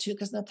agreeable to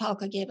because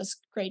Natalka gave us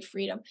great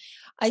freedom.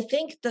 I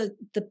think the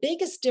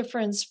biggest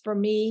difference for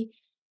me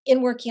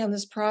in working on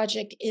this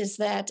project is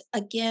that,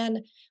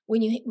 again,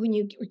 when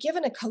you are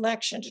given a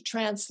collection to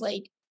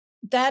translate,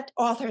 that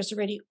author has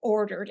already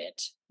ordered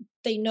it.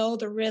 They know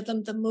the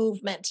rhythm, the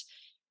movement.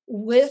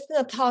 With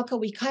Natalka,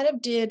 we kind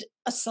of did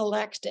a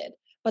selected,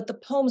 but the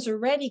poems are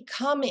already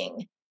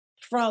coming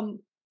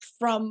from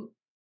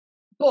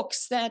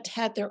books that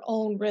had their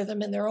own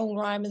rhythm and their own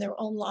rhyme and their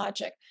own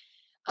logic.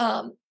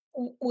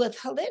 With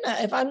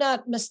Halina, if I'm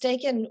not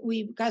mistaken,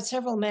 we got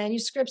several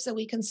manuscripts that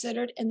we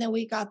considered, and then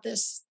we got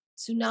this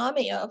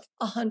tsunami of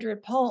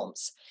 100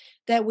 poems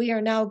that we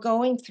are now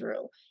going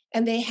through,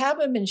 and they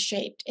haven't been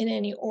shaped in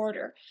any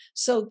order.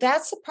 So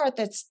that's the part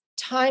that's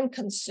time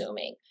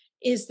consuming,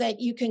 is that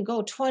you can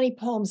go 20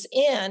 poems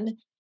in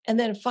and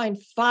then find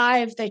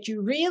 5 that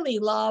you really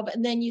love.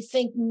 And then you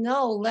think,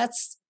 no,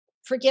 let's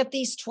forget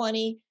these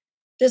 20.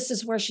 This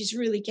is where she's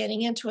really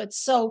getting into it.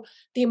 So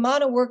the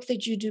amount of work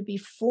that you do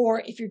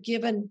before, if you're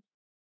given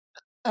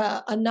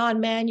a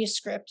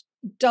non-manuscript,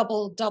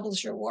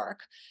 doubles your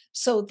work.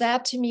 So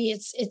that to me,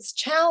 it's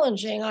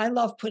challenging. I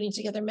love putting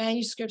together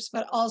manuscripts,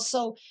 but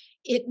also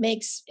it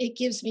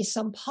gives me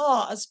some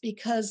pause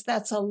because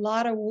that's a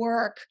lot of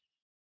work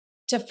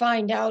to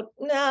find out,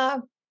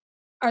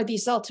 are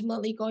these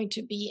ultimately going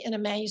to be in a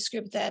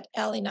manuscript that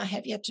Allie and I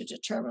have yet to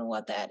determine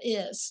what that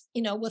is,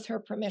 with her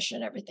permission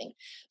and everything.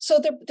 So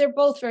they're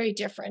both very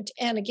different.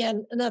 And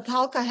again,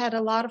 Natalka had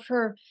a lot of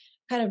her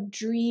kind of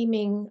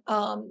dreaming,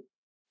 kind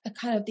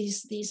of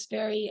these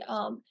very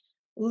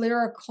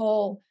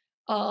lyrical,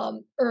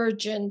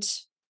 urgent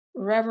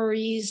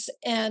reveries,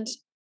 and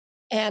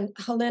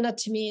Helena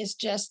to me is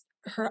just,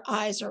 her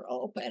eyes are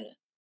open.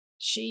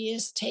 She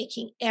is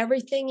taking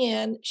everything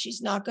in.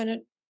 She's not going to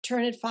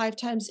turn it 5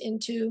 times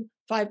into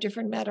 5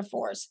 different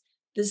metaphors.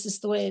 This is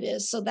the way it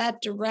is. So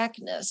that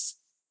directness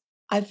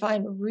I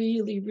find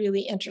really,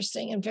 really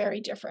interesting and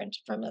very different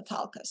from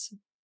Natalka's.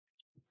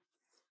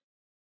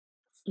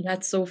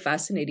 That's so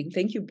fascinating.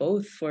 Thank you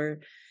both for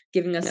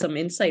giving us some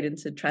insight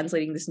into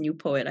translating this new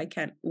poet. I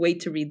can't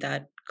wait to read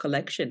that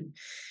collection.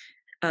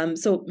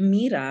 So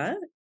Mira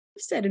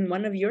said in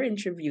one of your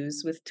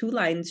interviews with Two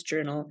Lines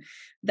Journal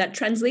that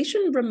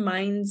translation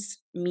reminds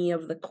me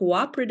of the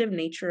cooperative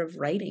nature of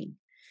writing.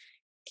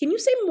 Can you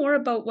say more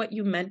about what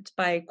you meant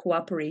by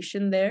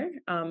cooperation there?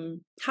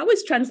 How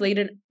is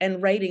translated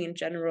and writing in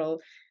general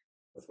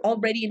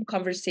already in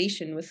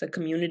conversation with a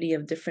community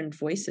of different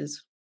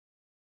voices?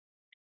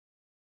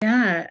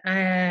 Yeah,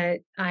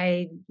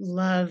 I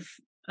love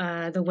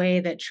the way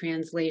that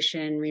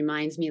translation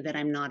reminds me that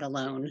I'm not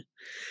alone,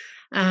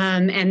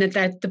 and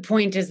that the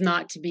point is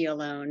not to be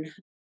alone.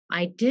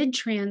 I did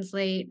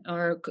translate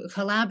or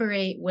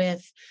collaborate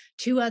with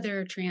 2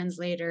 other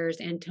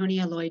translators,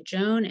 Antonia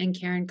Lloyd-Jones and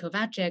Karen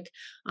Kovacic,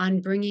 on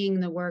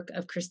bringing the work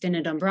of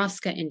Krystyna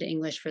Dąbrowska into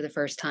English for the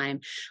first time.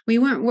 We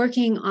weren't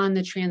working on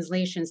the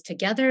translations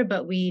together,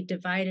 but we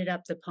divided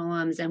up the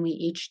poems and we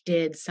each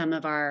did some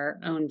of our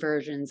own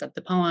versions of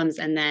the poems,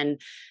 and then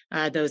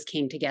those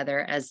came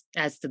together as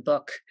the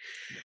book.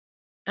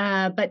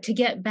 But to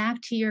get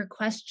back to your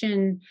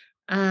question,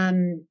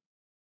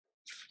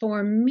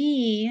 for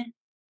me,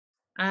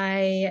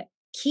 I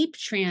keep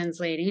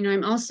translating.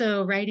 I'm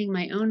also writing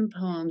my own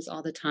poems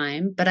all the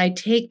time, but I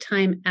take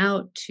time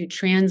out to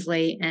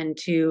translate and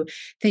to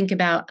think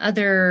about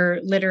other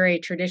literary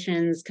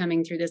traditions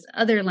coming through this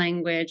other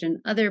language and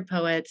other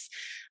poets,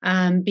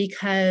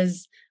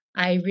 because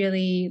I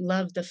really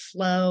love the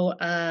flow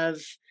of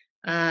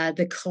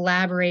the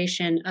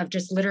collaboration of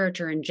just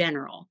literature in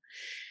general.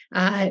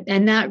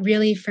 And that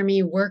really, for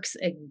me, works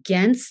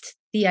against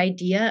the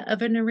idea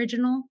of an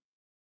original.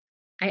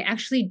 I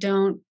actually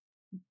don't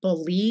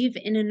believe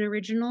in an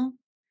original,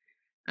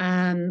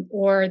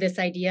 or this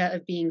idea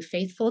of being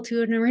faithful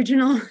to an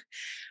original.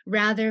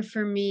 Rather,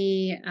 for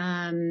me,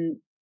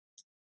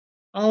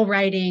 all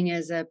writing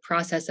is a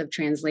process of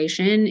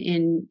translation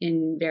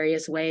in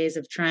various ways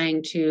of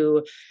trying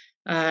to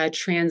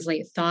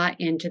translate thought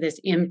into this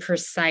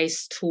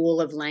imprecise tool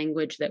of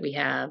language that we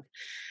have.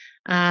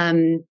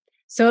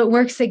 So it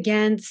works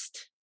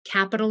against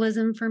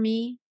capitalism for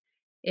me.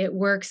 It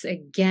works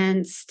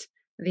against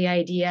the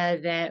idea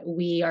that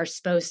we are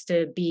supposed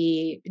to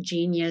be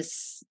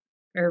genius,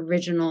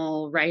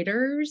 original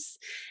writers,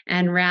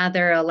 and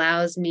rather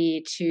allows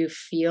me to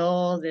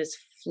feel this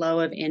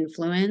flow of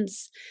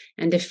influence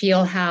and to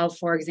feel how,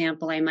 for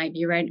example, I might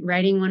be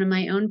writing one of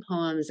my own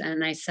poems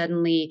and I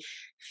suddenly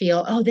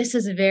feel, oh, this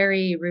is a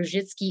very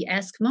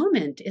Rózycki-esque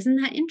moment. Isn't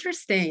that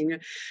interesting?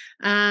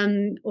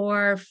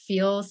 Or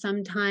feel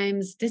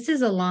sometimes this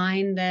is a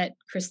line that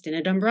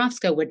Krystyna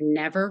Dąbrowska would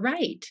never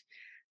write,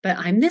 but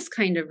I'm this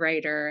kind of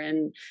writer.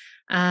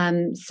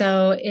 And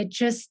so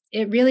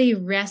it really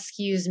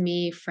rescues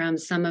me from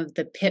some of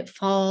the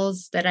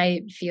pitfalls that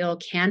I feel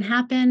can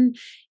happen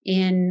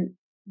in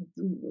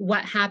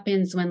what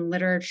happens when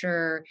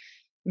literature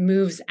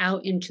moves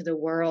out into the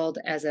world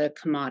as a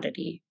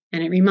commodity.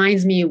 And it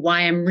reminds me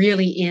why I'm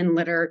really in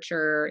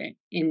literature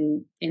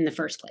in the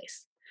first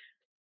place.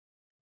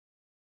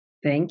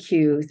 Thank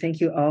you. Thank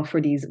you all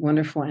for these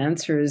wonderful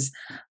answers.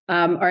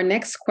 Our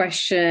next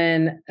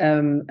question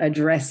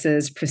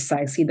addresses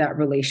precisely that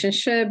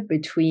relationship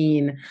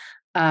between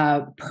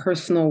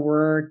personal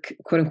work,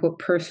 quote unquote,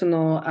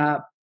 personal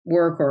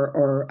work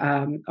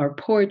or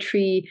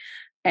poetry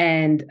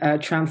and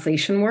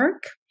translation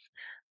work.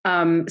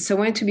 So I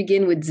wanted to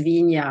begin with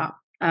Dzvinia.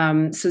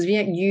 So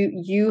Dzvinia,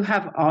 you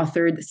have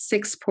authored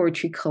 6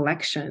 poetry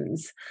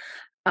collections.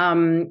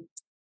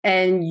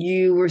 And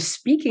you were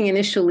speaking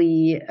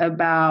initially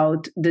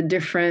about the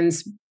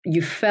difference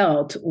you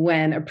felt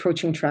when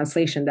approaching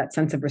translation, that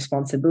sense of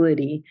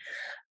responsibility.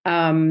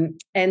 And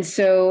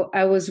so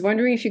I was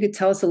wondering if you could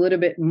tell us a little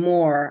bit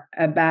more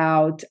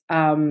about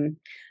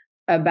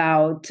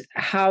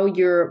how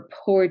your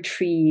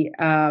poetry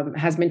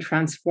has been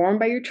transformed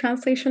by your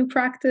translation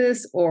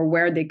practice, or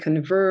where they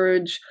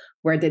converge,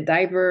 where they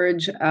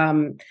diverge.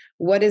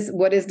 What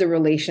is the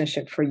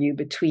relationship for you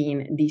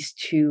between these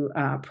 2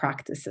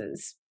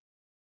 practices?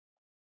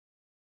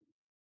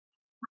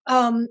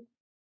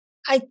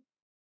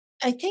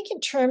 I think in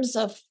terms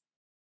of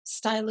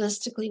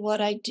stylistically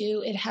what I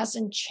do, it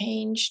hasn't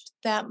changed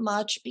that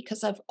much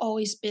because I've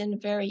always been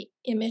very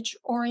image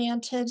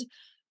oriented.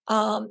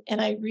 And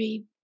I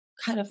read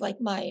kind of like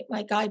my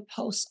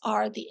guideposts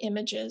are the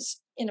images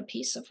in a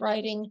piece of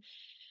writing.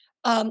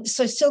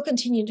 So I still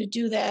continue to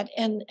do that.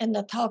 And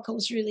Natalka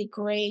was really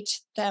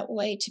great that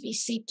way, to be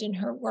seeped in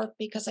her work,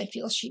 because I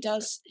feel she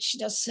does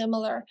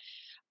similar.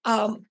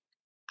 Um,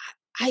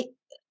 I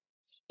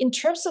in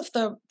terms of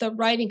the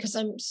writing, because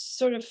I'm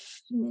sort of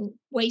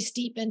waist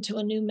deep into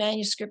a new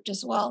manuscript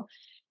as well,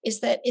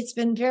 is that it's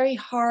been very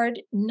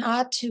hard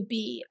not to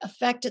be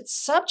affected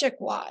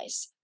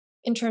subject-wise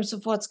in terms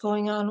of what's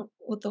going on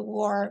with the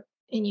war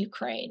in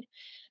Ukraine.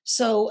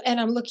 So, and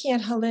I'm looking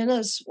at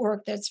Helena's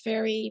work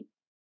the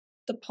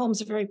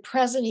poems are very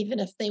present, even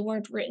if they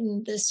weren't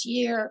written this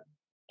year,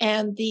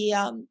 and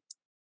the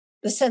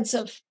sense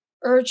of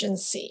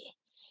urgency.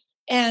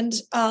 And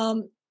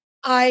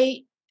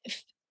I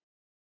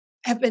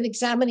have been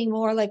examining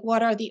more, like,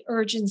 what are the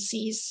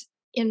urgencies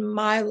in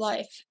my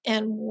life,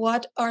 and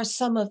what are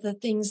some of the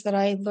things that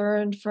I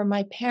learned from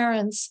my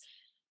parents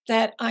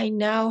that I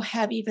now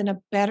have even a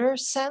better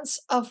sense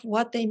of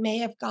what they may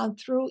have gone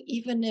through,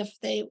 even if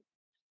it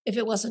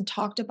wasn't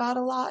talked about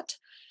a lot.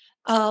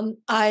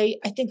 I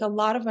think a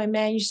lot of my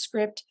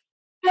manuscript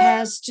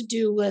has to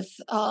do with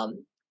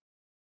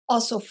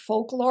also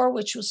folklore,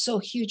 which was so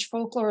huge.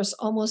 Folklore is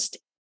almost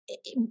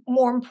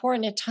more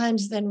important at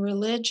times than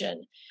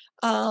religion.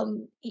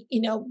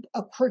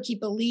 Quirky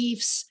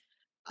beliefs,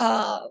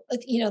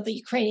 the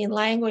Ukrainian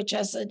language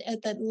as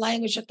the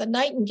language of the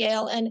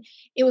nightingale. And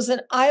it was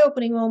an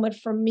eye-opening moment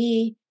for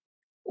me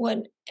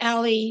when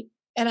Ali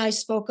and I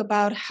spoke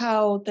about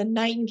how the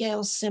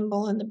nightingale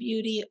symbol and the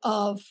beauty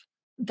of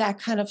that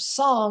kind of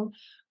song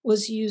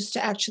was used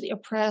to actually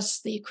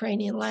oppress the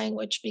Ukrainian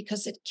language,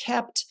 because it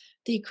kept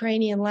the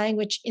Ukrainian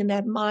language in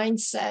that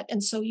mindset.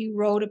 And so you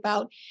wrote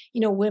about,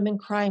 women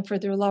crying for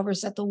their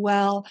lovers at the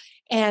well,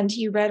 and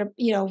you read,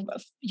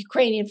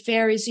 Ukrainian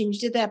fairies, and you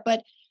did that.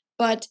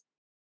 But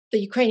the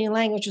Ukrainian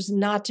language was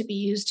not to be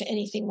used to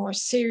anything more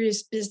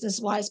serious,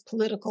 business-wise,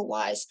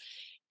 political-wise.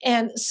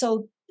 And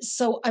so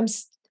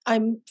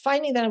I'm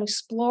finding that I'm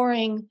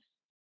exploring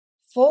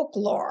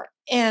folklore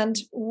and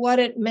what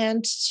it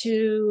meant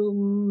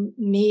to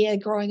me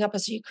growing up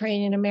as a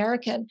Ukrainian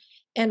American,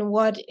 and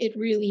what it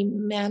really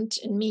meant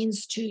and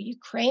means to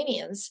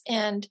Ukrainians.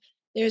 And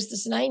there's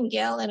this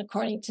nightingale, and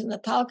according to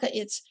Natalka,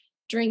 it's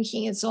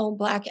drinking its own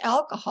black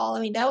alcohol.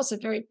 I mean, that was a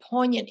very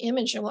poignant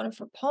image in one of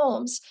her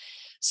poems.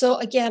 So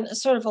again,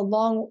 sort of a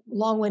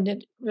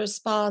long-winded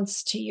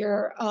response to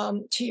your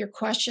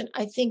question.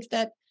 I think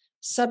that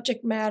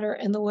subject matter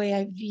and the way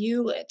I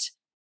view it,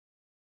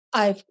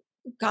 I've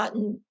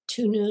gotten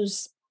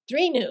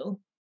three new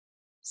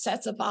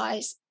sets of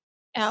eyes,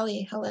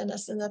 Ali,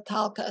 Helena's, and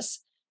Natalka's,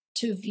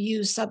 to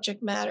view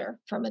subject matter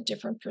from a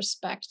different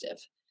perspective.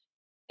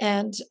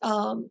 And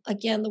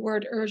again, the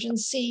word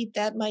urgency,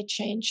 that might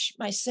change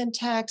my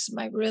syntax,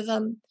 my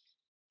rhythm,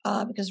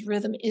 because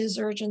rhythm is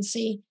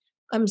urgency.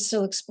 I'm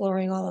still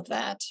exploring all of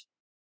that.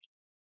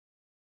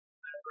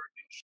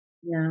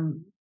 Yeah,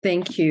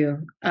 thank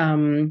you.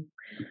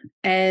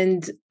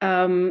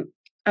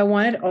 I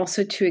wanted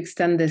also to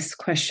extend this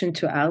question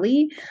to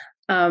Ali.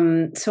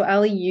 So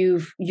Ali,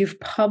 you've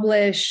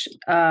published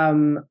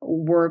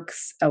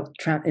works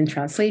in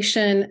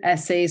translation,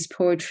 essays,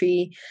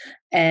 poetry,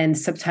 and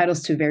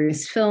subtitles to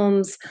various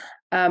films.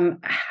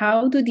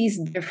 How do these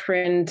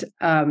different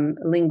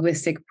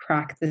linguistic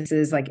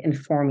practices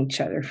inform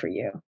each other for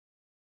you?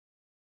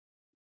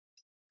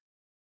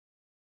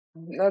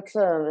 That's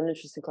an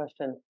interesting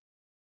question.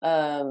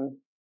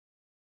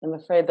 I'm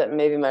afraid that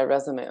maybe my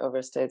resume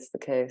overstates the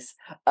case.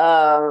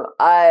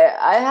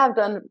 I have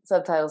done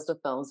subtitles to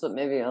films, but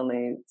maybe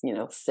only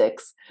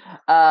 6.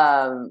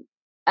 And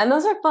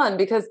those are fun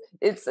because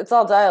it's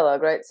all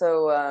dialogue, right?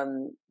 So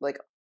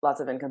lots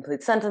of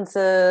incomplete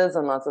sentences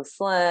and lots of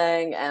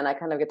slang, and I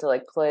kind of get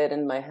to play it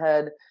in my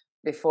head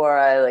before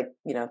I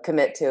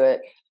commit to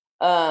it.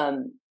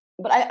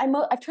 But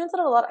I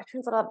translate a lot. I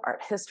translate a lot of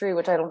art history,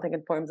 which I don't think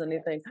informs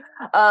anything.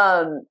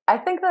 I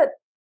think that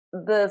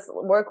this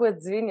work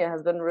with Dzvinia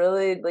has been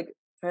really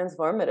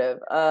transformative,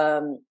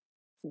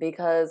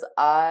 because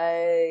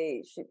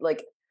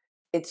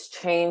it's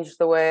changed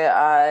the way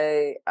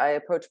I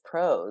approach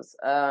prose.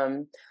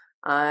 I'm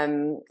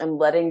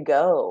letting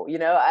go.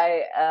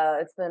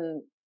 It's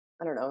been,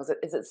 I don't know,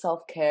 is it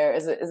self-care?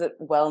 Is it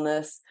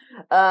wellness?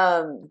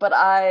 But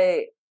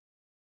I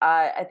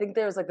think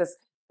there's this,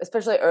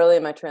 especially early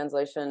in my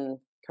translation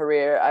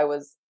career, I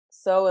was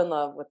so in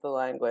love with the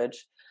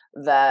language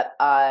that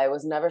I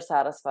was never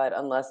satisfied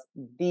unless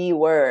the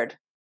word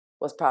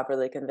was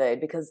properly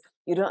conveyed, because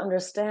you don't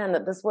understand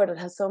that this word, it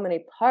has so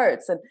many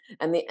parts,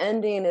 and the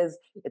ending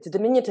it's a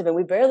diminutive, and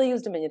we barely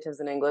use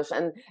diminutives in English,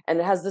 and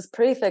it has this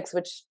prefix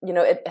which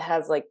it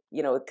has it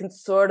can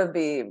sort of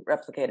be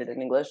replicated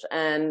in English,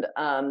 and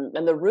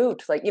the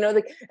root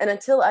and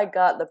until I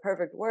got the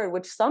perfect word,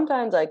 which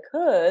sometimes I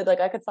could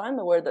find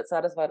the word that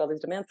satisfied all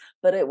these demands,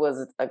 but it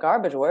was a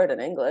garbage word in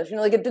English,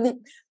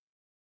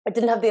 it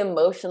didn't have the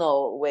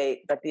emotional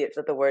weight that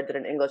the word did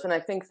in English. And I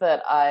think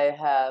that I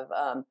have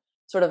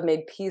sort of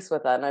made peace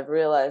with that, and I've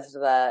realized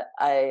that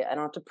I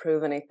don't have to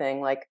prove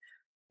anything.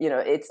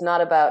 it's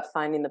not about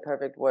finding the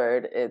perfect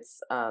word.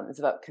 It's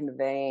about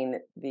conveying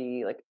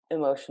the like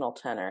emotional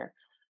tenor.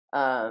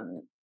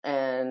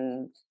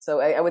 And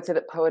so I would say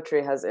that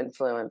poetry has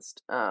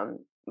influenced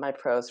my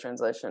prose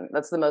translation.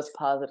 That's the most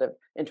positive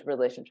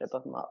interrelationship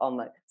of all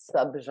my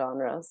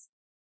subgenres.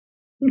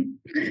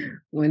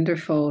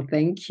 Wonderful,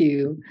 thank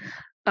you.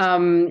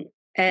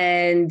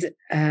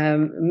 Mira,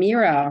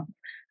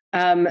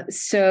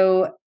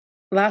 so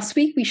last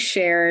week we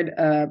shared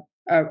a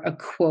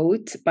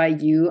quote by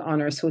you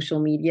on our social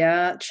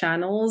media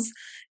channels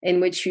in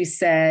which you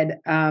said,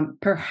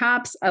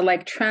 perhaps I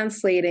like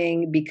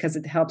translating because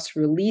it helps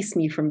release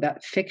me from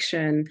that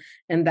fiction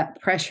and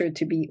that pressure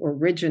to be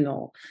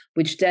original,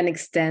 which then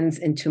extends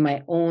into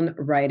my own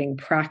writing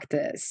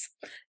practice.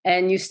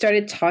 And you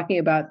started talking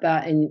about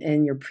that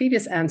in your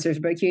previous answers,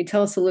 but can you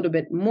tell us a little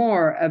bit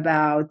more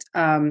about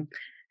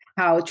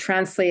how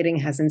translating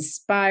has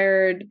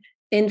inspired,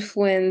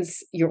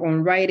 influence your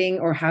own writing,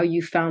 or how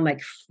you found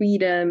like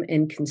freedom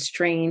and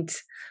constraint?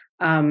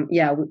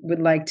 Would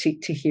like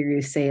to hear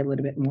you say a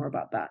little bit more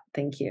about that.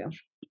 Thank you.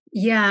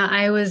 Yeah,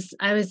 I was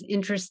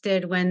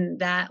interested when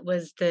that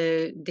was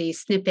the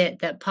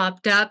snippet that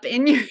popped up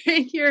in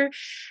your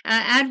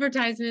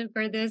advertisement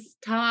for this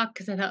talk,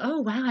 because I thought, oh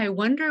wow, I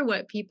wonder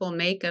what people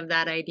make of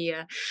that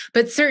idea.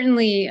 But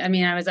certainly, I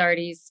mean, I was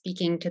already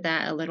speaking to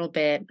that a little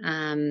bit.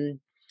 And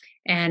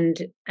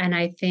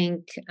I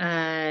think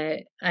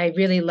I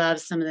really love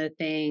some of the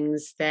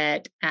things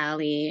that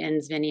Ali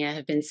and Dzvinia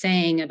have been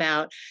saying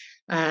about,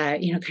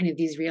 kind of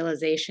these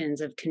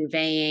realizations of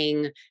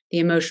conveying the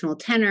emotional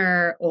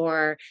tenor,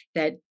 or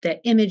that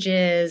the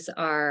images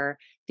are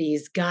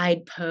these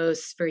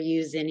guideposts for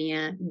you,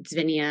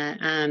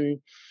 Dzvinia.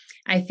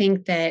 I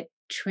think that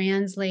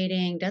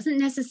translating doesn't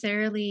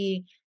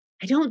necessarily,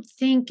 I don't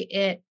think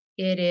it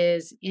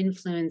is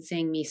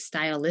influencing me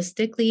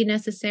stylistically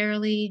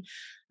necessarily.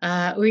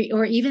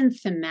 Or even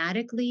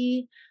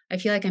thematically. I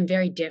feel like I'm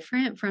very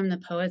different from the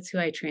poets who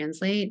I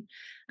translate,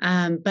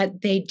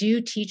 but they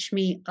do teach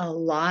me a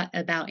lot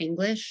about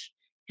English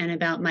and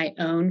about my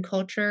own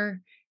culture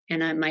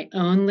and my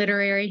own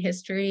literary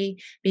history,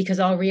 because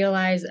I'll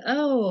realize,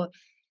 oh,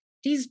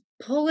 these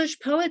Polish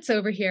poets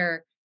over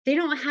here, they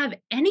don't have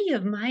any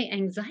of my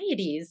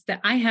anxieties that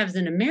I have as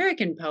an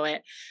American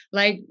poet.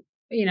 Like,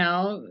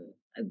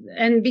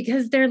 and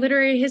because their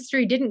literary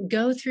history didn't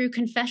go through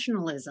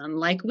confessionalism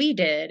like we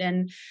did.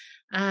 And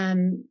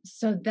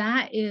so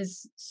that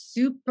is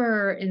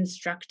super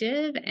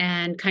instructive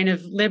and kind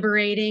of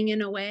liberating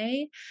in a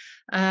way.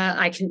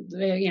 I can,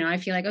 I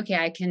feel like, okay,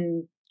 I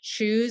can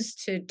choose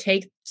to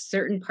take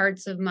certain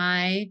parts of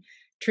my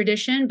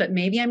tradition, but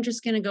maybe I'm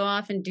just going to go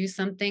off and do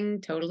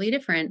something totally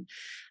different.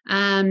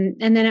 And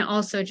then it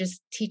also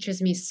just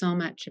teaches me so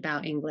much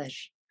about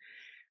English.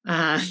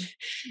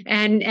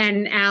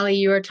 And Ali,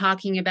 you were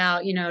talking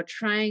about,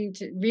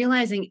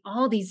 realizing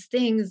all these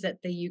things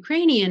that the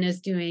Ukrainian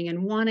is doing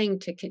and wanting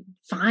to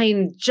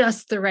find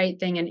just the right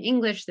thing in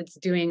English that's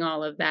doing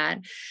all of that.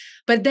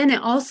 But then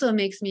it also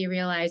makes me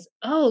realize,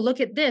 oh, look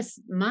at this.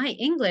 My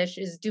English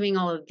is doing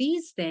all of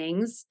these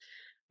things.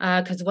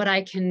 Because what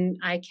I can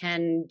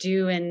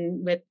do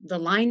with the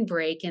line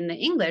break in the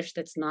English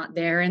that's not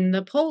there in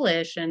the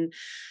Polish. And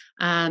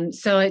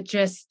so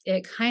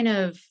it kind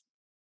of,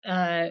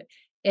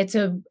 it's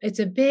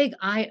a big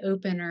eye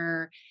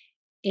opener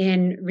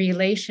in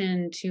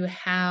relation to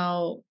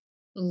how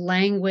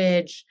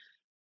language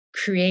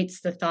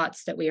creates the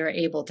thoughts that we are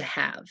able to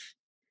have.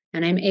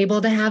 And I'm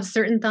able to have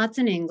certain thoughts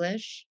in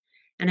English,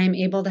 and I'm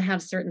able to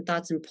have certain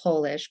thoughts in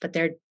Polish, but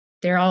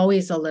they're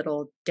always a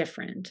little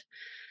different.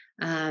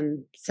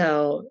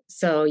 So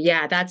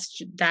yeah,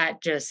 that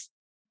just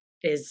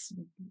is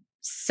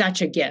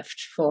such a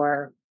gift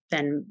for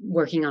then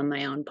working on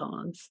my own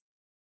poems.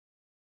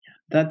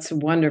 That's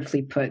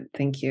wonderfully put.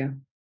 Thank you.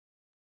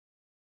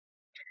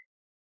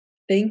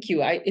 Thank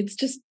you.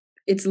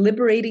 It's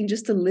liberating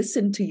just to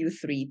listen to you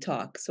three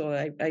talk. So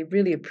I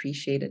really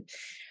appreciate it.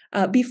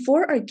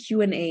 Before our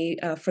Q&A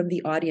from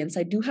the audience,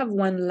 I do have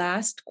one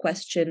last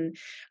question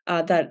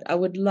that I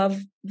would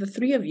love the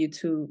three of you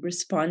to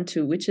respond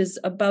to, which is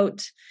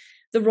about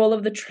the role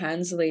of the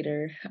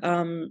translator.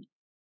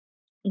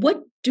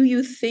 What do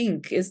you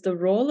think is the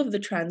role of the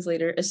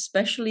translator,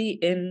 especially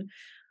in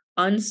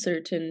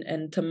uncertain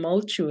and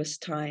tumultuous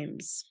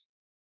times?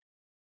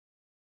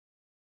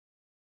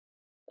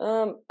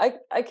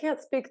 I can't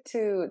speak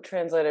to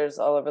translators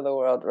all over the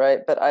world, right?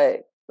 But I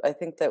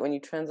think that when you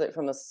translate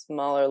from a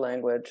smaller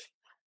language,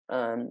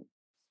 and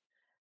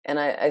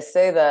I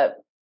say that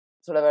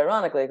sort of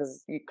ironically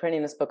because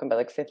Ukrainian is spoken by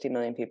like 50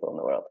 million people in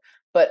the world.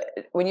 But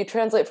when you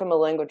translate from a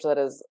language that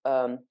is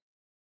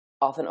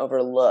often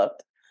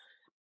overlooked,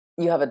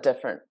 you have a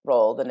different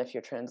role than if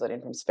you're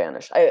translating from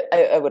Spanish.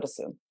 I would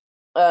assume,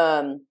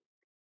 unless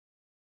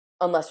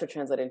you're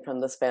translating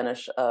from the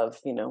Spanish of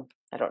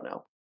I don't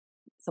know,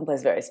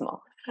 someplace very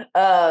small.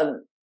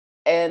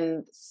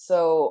 and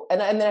so,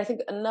 and then I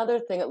think another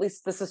thing, at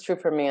least this is true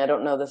for me, I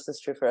don't know this is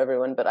true for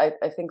everyone, but I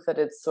think that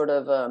it's sort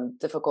of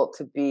difficult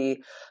to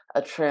be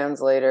a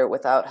translator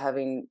without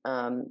having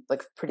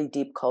like pretty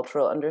deep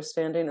cultural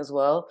understanding as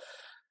well.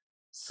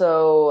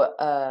 So,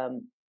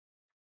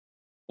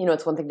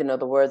 it's one thing to know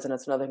the words, and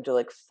it's another thing to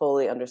like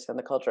fully understand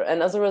the culture.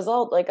 And as a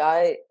result, like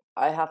I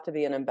have to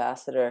be an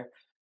ambassador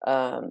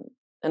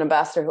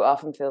who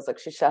often feels like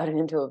she's shouting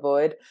into a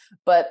void,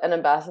 but an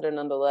ambassador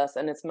nonetheless.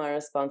 And it's my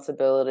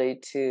responsibility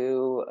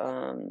to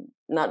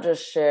not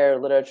just share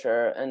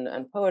literature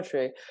and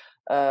poetry,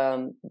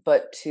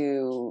 but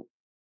to,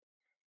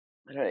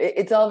 I don't know,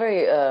 it's all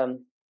very, I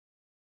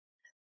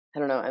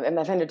don't know,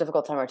 I find a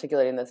difficult time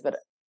articulating this, but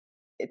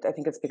I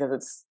think it's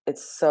because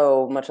it's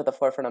so much at the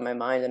forefront of my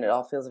mind, and it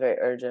all feels very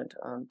urgent,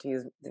 to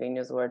use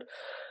Dzvinia's word.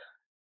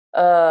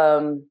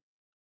 I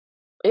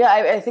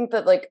think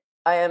that like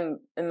I am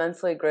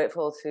immensely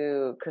grateful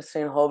to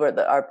Christine Holbert,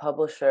 our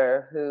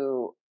publisher,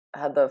 who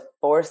had the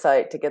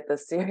foresight to get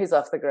this series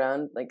off the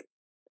ground like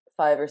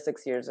 5 or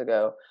 6 years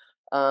ago.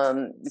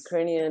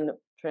 Ukrainian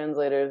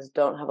translators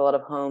don't have a lot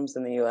of homes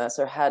in the U.S.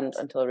 or hadn't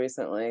until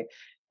recently,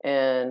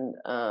 and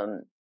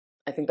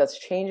I think that's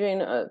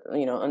changing,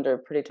 under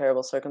pretty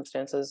terrible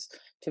circumstances,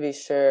 to be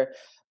sure.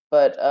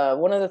 But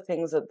one of the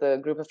things that the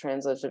group of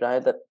translators and I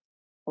that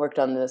worked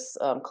on this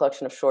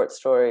collection of short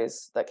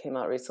stories that came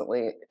out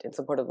recently in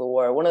support of the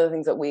war, one of the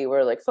things that we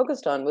were like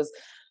focused on was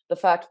the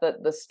fact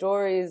that the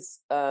stories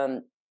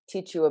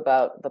teach you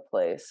about the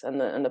place, and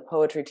the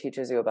poetry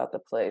teaches you about the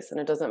place. And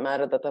it doesn't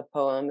matter that the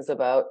poem is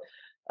about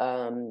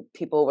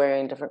people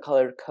wearing different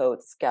colored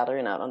coats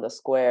gathering out on the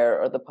square,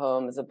 or the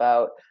poem is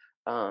about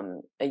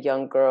a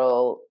young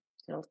girl,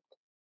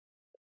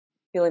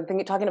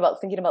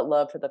 thinking about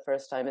love for the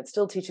first time. It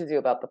still teaches you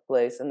about the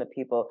place and the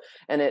people,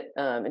 and it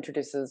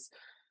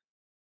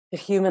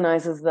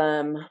humanizes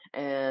them.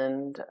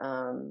 And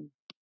I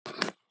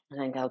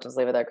think I'll just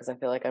leave it there because I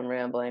feel like I'm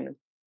rambling.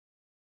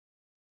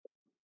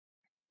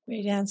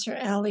 Great answer,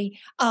 Allie.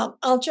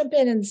 I'll jump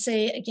in and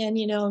say again,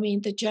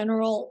 the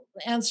general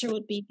answer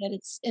would be that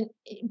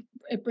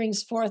it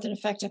brings forth an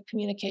effective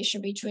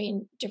communication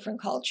between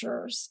different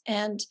cultures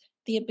and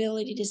the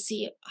ability to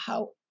see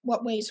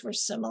what ways we're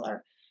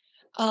similar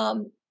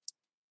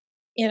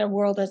in a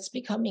world that's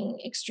becoming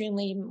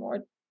extremely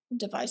more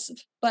divisive.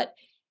 But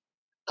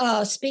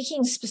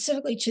speaking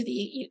specifically to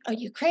the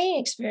Ukrainian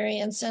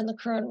experience and the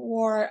current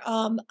war,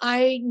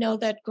 I know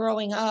that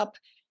growing up,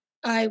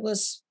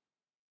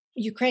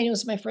 Ukrainian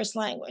was my first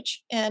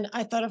language, and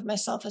I thought of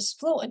myself as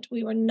fluent.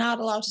 We were not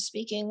allowed to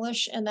speak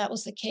English, and that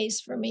was the case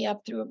for me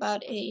up through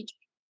about age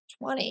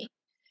 20.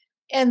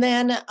 And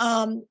then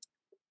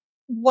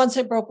once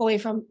I broke away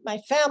from my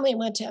family,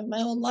 went to have my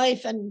own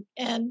life, and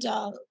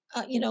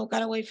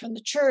got away from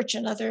the church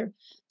and other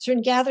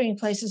certain gathering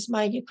places,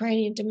 my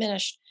Ukrainian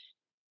diminished.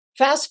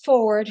 Fast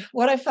forward,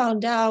 what I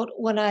found out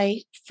when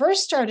I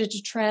first started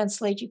to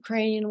translate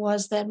Ukrainian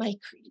was that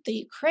the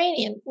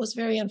Ukrainian was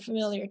very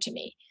unfamiliar to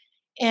me.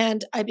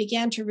 And I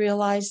began to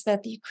realize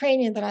that the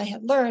Ukrainian that I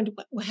had learned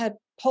had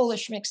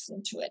Polish mixed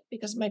into it,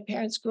 because my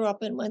parents grew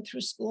up and went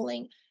through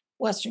schooling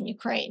Western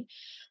Ukraine.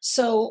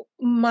 So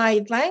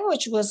my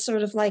language was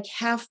sort of like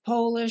half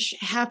Polish,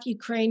 half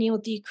Ukrainian,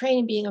 with the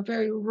Ukrainian being a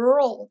very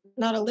rural,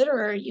 not a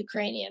literary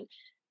Ukrainian.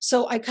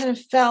 So I kind of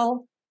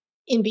fell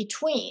in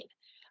between.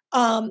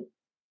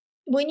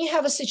 When you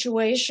have a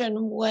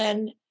situation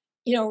when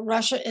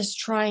Russia is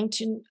trying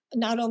to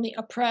not only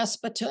oppress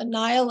but to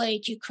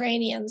annihilate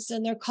Ukrainians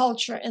and their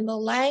culture and the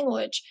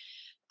language,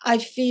 I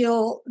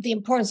feel the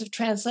importance of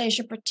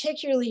translation,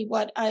 particularly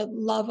what I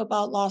love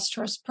about Lost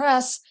Horse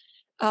Press,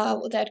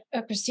 that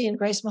Christine and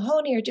Grace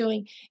Mahoney are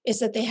doing, is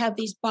that they have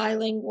these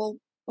bilingual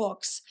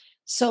books.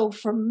 So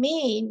for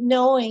me,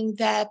 knowing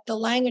that the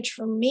language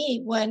for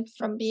me went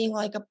from being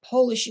like a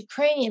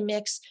Polish-Ukrainian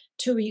mix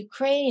to a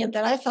Ukrainian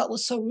that I felt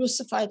was so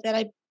Russified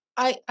that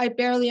I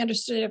barely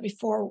understood every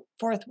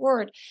fourth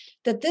word,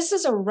 that this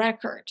is a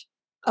record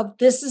of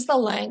this is the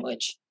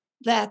language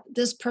that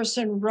this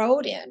person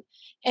wrote in.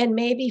 And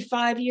maybe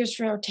 5 years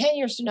from now, or 10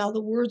 years from now,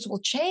 the words will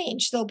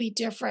change. They'll be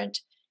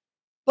different.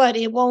 But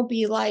it won't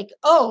be like,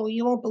 oh,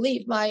 you won't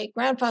believe my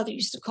grandfather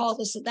used to call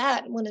this a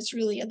that, when it's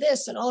really a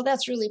this, and oh,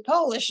 that's really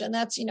Polish, and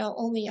that's,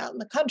 only out in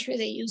the country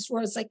they used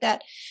words like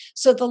that.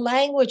 So the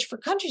language, for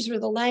countries where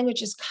the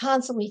language is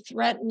constantly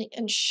threatening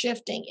and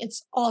shifting,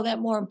 it's all that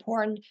more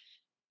important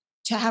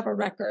to have a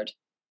record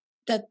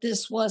that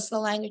this was the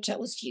language that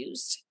was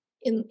used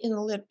in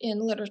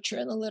literature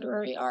and the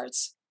literary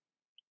arts.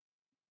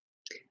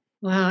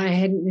 Wow, I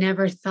had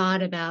never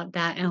thought about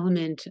that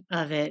element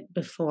of it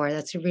before.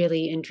 That's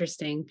really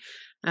interesting.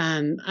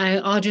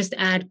 I'll just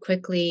add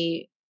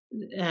quickly,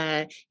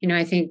 I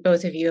think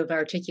both of you have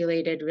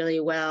articulated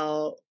really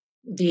well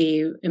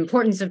the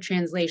importance of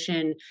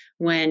translation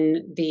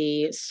when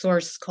the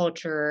source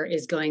culture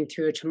is going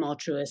through a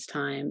tumultuous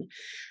time.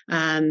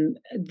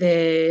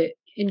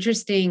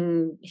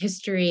 interesting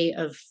history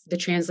of the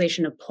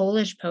translation of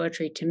Polish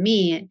poetry to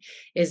me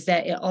is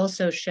that it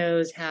also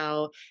shows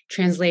how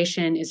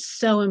translation is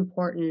so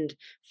important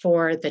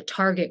for the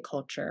target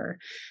culture.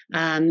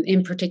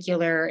 In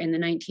particular, in the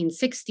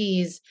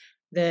 1960s,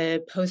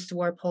 the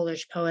post-war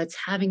Polish poets,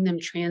 having them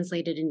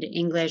translated into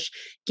English,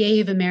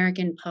 gave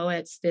American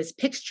poets this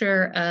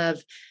picture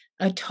of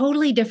a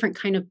totally different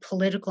kind of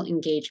political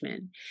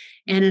engagement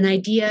and an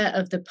idea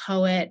of the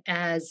poet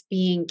as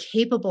being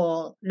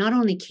capable, not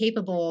only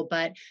capable,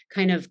 but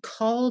kind of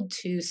called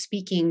to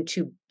speaking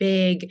to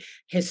big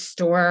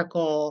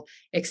historical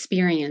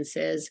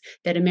experiences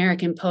that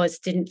American poets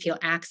didn't feel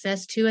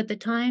access to at the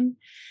time.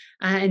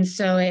 And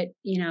so it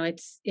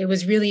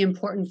was really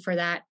important for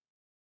that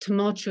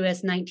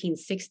tumultuous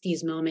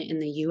 1960s moment in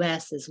the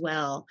US as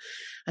well.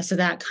 So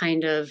that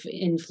kind of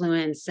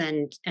influence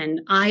and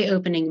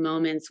eye-opening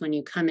moments when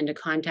you come into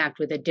contact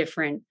with a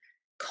different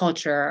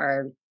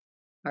culture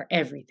are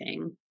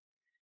everything.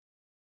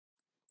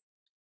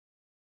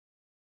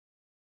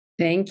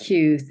 Thank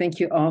you. Thank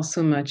you all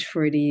so much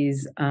for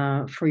these,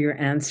 for your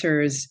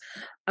answers.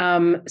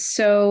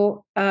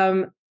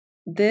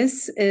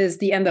 This is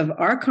the end of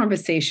our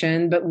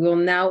conversation, but we'll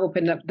now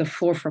open up the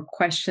floor for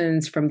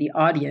questions from the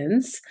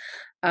audience.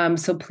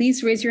 So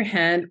please raise your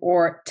hand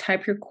or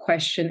type your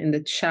question in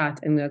the chat,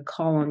 and we'll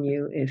call on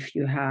you if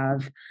you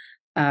have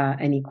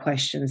any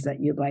questions that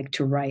you'd like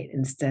to write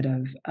instead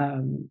of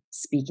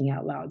speaking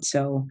out loud.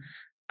 So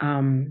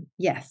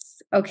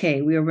yes.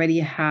 Okay, we already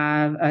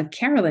have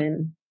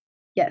Carolyn.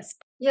 Yes.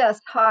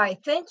 Yes. Hi.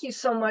 Thank you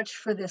so much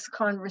for this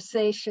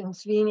conversation,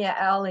 Dzvinia,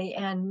 Ali,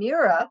 and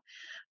Mira.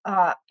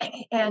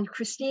 And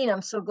Christine,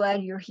 I'm so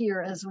glad you're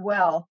here as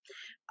well.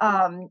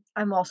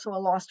 I'm also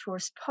a Lost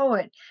Horse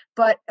poet,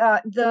 but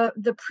the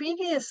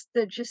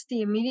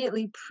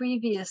immediately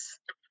previous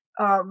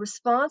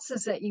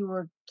responses that you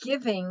were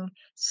giving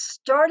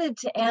started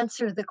to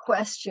answer the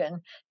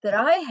question that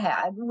I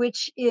had,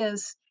 which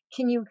is,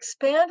 can you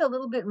expand a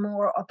little bit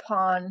more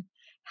upon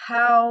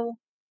how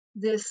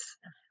this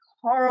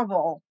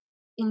horrible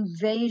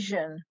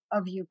invasion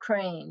of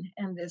Ukraine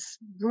and this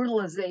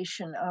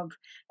brutalization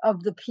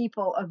of the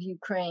people of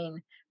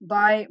Ukraine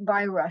by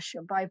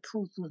Russia, by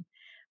Putin,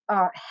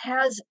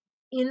 has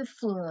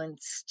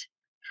influenced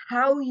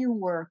how you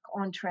work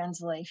on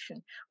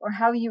translation or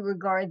how you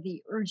regard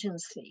the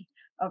urgency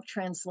of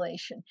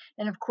translation.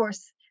 And of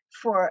course,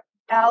 for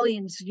Ali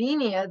and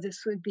Dzvinia,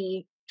 this would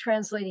be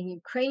translating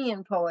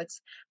Ukrainian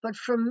poets. But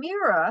for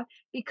Mira,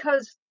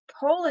 because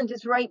Poland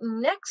is right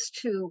next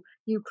to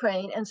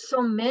Ukraine, and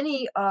so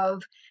many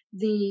of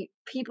the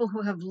people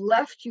who have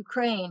left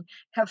Ukraine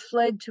have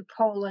fled to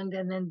Poland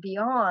and then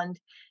beyond.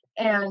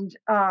 And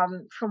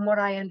from what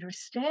I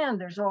understand,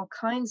 there's all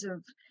kinds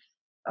of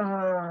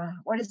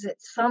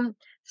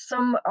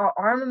some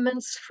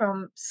armaments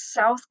from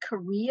South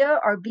Korea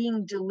are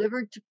being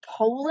delivered to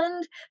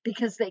Poland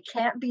because they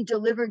can't be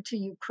delivered to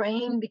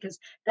Ukraine because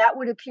that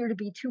would appear to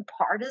be too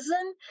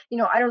partisan.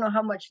 I don't know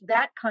how much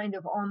that kind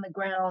of on the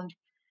ground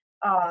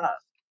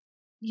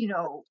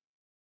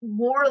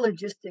war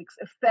logistics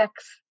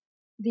affects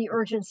the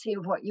urgency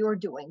of what you're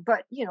doing.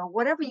 But,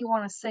 whatever you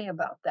want to say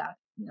about that,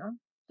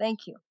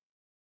 thank you.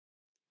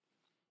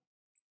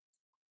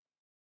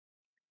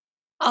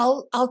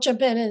 I'll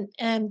jump in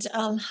and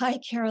hi,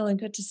 Carolyn,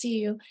 good to see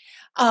you.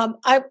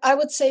 I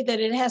would say that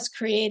it has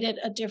created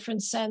a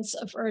different sense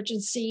of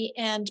urgency,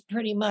 and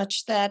pretty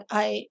much that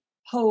I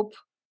hope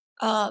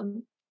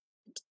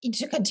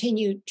to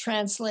continue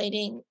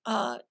translating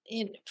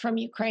from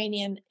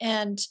Ukrainian.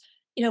 And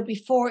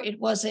before it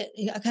was a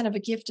kind of a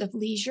gift of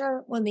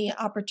leisure when the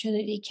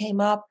opportunity came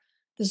up.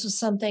 This was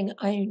something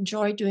I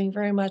enjoyed doing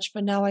very much,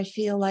 but now I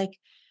feel like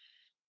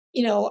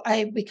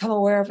I become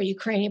aware of a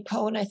Ukrainian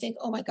poet and I think,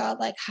 oh my God,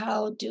 like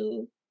how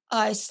do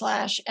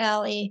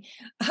I/Ali,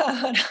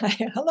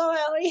 hello,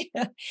 Ali,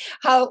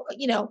 how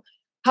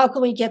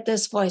can we get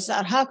this voice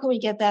out? How can we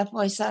get that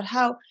voice out?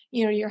 How,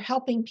 you're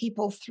helping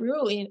people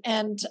through.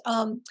 And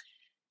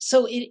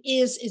so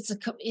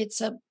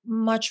it's a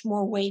much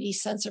more weighty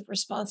sense of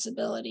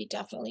responsibility,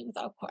 definitely,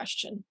 without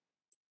question.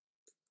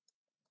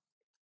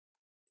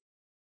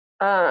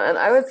 And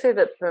I would say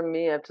that for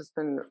me, I've just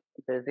been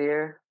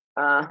busier.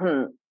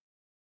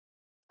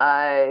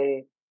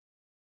 I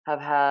have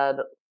had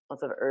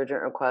lots of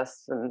urgent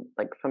requests and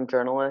from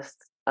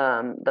journalists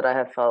that I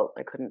have felt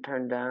I couldn't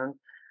turn down.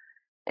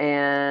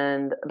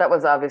 And that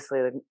was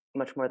obviously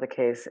much more the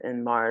case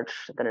in March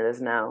than it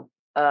is now.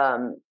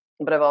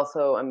 But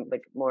I'm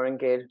more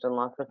engaged in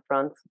lots of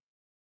fronts.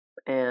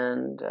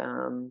 And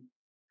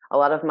a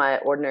lot of my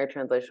ordinary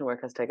translation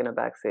work has taken a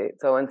backseat.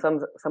 So in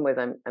some ways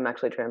I'm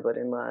actually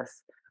translating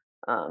less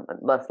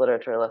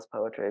literature, less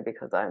poetry,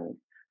 because I'm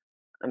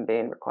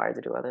being required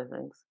to do other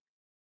things.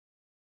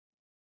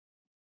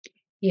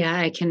 Yeah,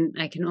 I can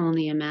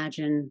only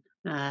imagine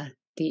the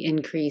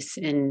increase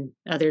in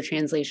other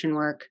translation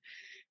work.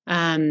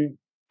 I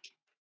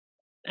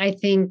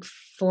think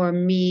for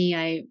me,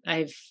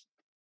 I've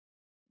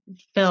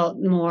felt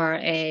more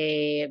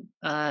a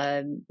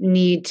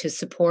need to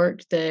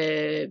support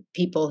the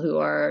people who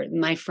are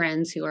my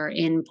friends who are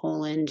in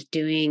Poland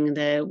doing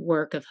the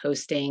work of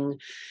hosting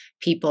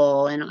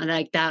people, and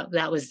like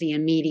that was the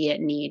immediate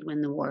need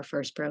when the war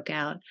first broke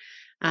out.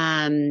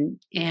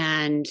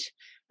 And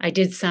I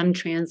did some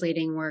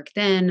translating work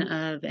then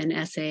of an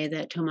essay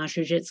that Tomasz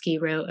Rózycki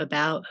wrote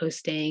about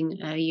hosting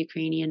a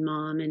Ukrainian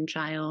mom and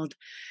child.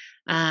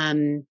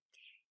 And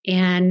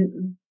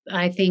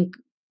I think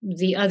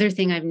the other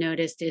thing I've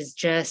noticed is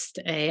just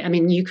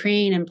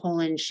Ukraine and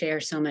Poland share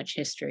so much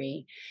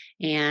history.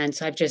 And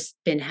so I've just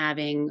been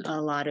having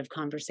a lot of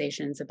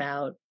conversations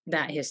about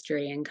that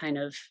history and kind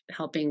of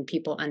helping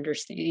people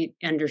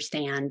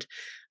understand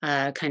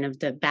kind of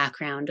the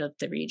background of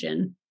the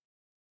region.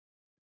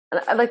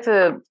 And I'd like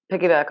to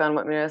piggyback on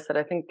what Mira said.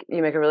 I think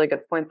you make a really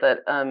good point that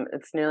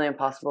it's nearly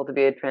impossible to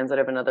be a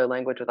translator of another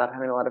language without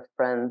having a lot of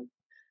friends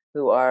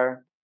who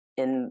are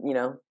in,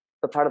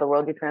 the part of the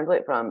world you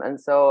translate from. And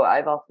so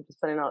I've also been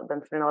spending a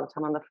lot of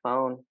time on the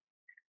phone,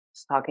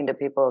 just talking to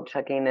people,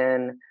 checking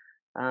in,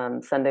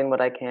 sending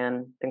what I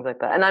can, things like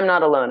that. And I'm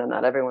not alone in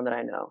that. Everyone that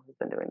I know has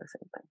been doing the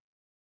same thing.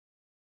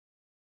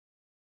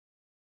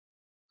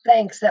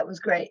 Thanks. That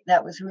was great.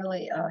 That was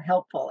really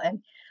helpful.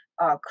 And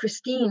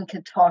Christine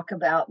could talk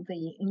about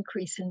the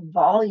increase in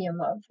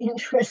volume of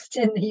interest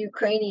in the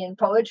Ukrainian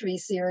poetry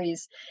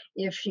series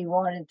if she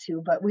wanted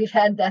to, but we've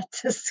had that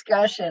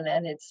discussion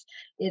and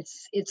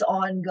it's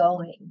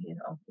ongoing,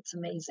 it's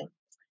amazing.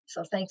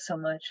 So thanks so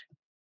much.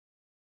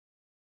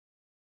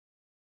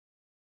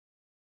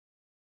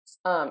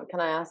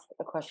 Can I ask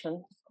a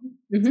question?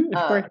 Mm-hmm,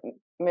 of course.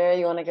 Mira,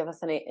 you want to give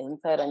us any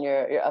insight on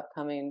your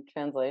upcoming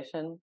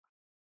translation?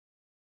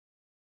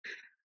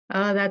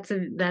 Oh, that's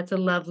a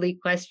lovely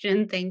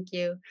question. Thank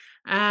you.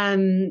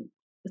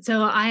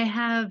 So I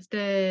have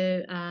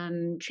the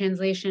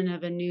translation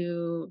of a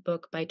new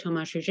book by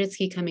Tomasz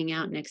Rózycki coming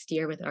out next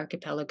year with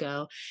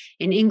Archipelago.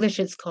 In English,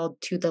 it's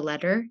called To the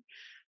Letter.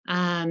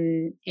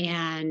 And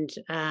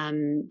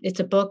it's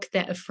a book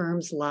that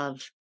affirms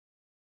love,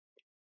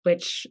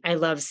 which I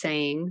love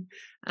saying.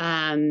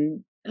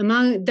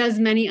 Does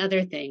many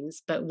other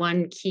things, but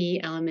one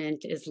key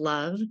element is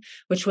love,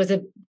 which was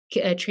a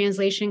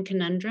translation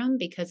conundrum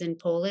because in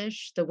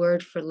Polish, the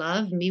word for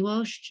love,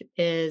 miłość,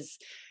 is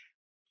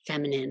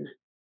feminine.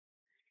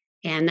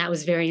 And that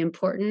was very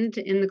important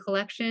in the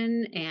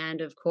collection.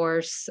 And of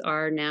course,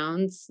 our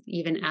nouns,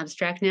 even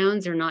abstract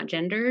nouns, are not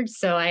gendered.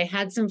 So I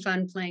had some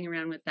fun playing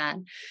around with that.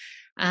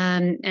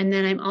 And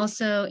then I'm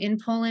also in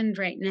Poland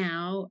right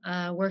now,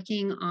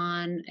 working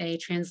on a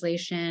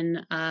translation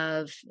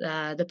of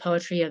the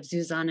poetry of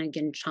Zuzanna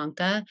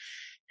Ginczanka,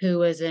 who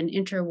was an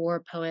interwar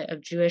poet of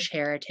Jewish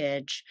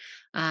heritage,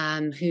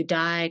 who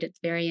died at the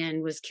very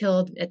end, was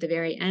killed at the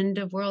very end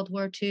of World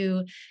War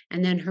II.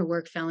 And then her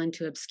work fell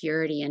into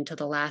obscurity until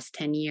the last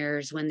 10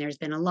 years, when there's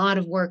been a lot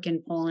of work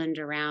in Poland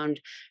around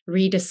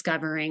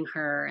rediscovering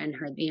her and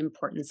the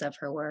importance of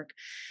her work.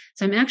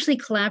 So I'm actually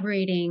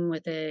collaborating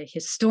with a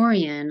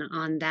historian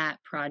on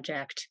that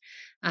project.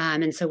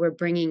 And so we're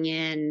bringing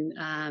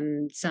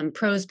in some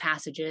prose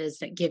passages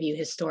that give you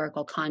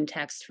historical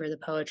context for the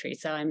poetry.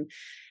 So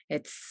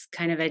it's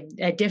kind of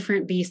a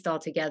different beast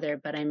altogether,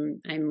 but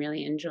I'm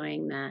really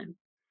enjoying that.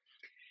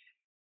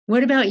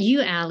 What about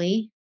you,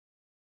 Allie?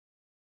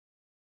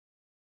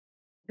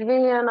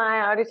 Dzvinia and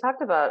I already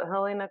talked about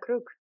Helena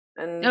Kruk.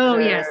 And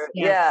yes.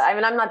 Yeah, I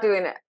mean, I'm not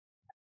doing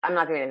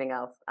anything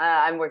else.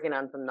 I'm working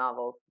on some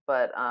novels,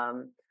 but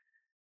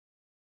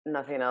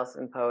nothing else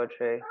in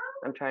poetry.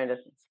 I'm trying to.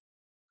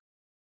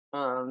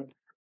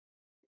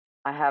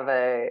 I have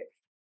a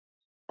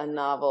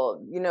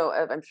novel.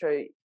 I'm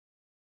sure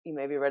you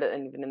maybe read it,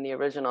 and even in the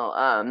original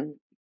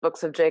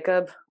Books of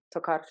Jacob,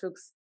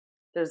 Tokarczuk's.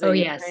 There's a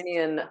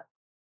Ukrainian,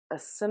 a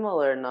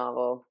similar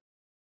novel,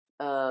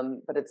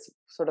 but it's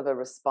sort of a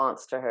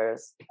response to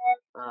hers,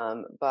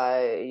 by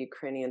a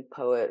Ukrainian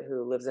poet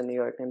who lives in New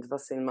York named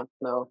Vasyl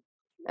Makhno.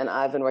 And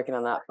I've been working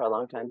on that for a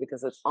long time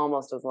because it's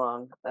almost as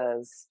long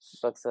as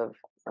Books of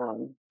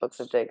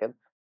Jacob.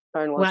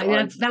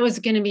 Well, that was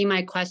going to be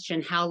my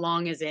question. How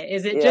long is it?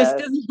 Is it just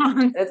as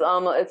long?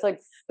 It's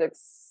like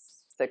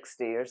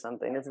 660 or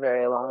something. It's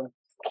very long.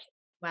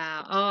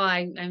 Wow. Oh,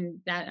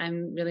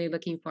 I'm really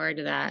looking forward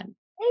to that.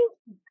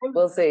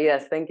 We'll see.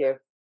 Yes, thank you.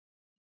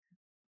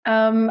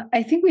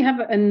 I think we have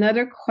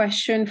another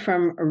question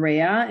from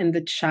Rhea in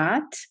the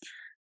chat.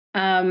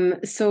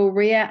 So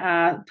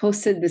Rhea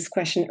posted this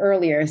question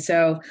earlier.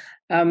 So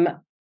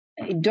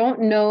I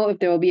don't know if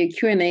there will be a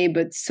Q&A,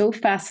 but so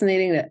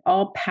fascinating that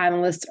all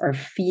panelists are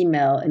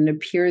female and it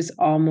appears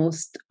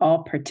almost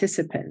all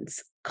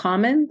participants.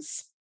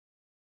 Comments?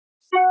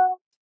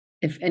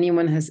 If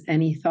anyone has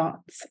any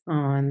thoughts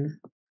on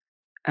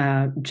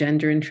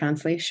gender in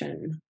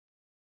translation.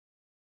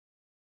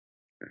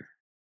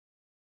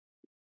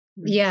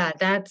 Yeah,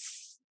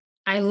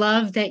 I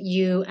love that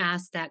you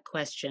asked that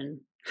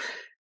question.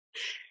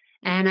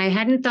 And I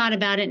hadn't thought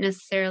about it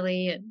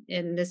necessarily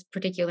in this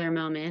particular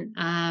moment.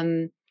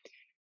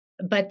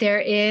 But there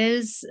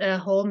is a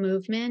whole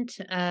movement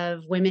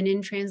of women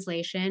in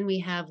translation. We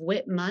have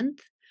Wit Month.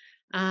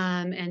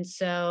 And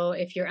so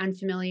if you're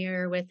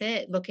unfamiliar with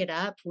it, look it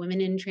up,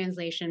 Women in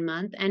Translation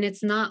Month. And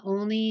it's not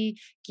only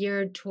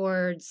geared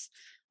towards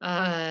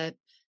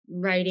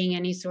writing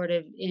any sort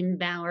of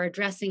imbalance or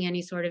addressing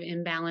any sort of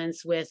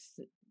imbalance with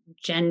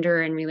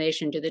gender in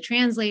relation to the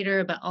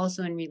translator, but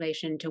also in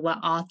relation to what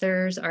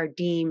authors are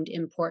deemed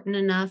important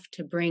enough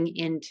to bring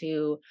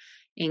into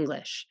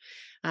English.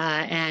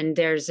 And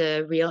there's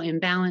a real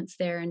imbalance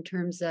there in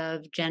terms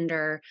of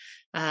gender,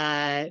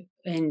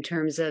 in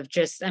terms of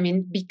just,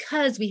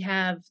 because we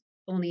have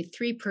only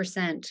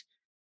 3%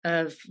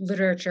 of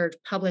literature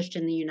published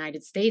in the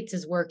United States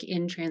is work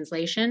in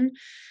translation.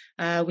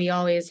 We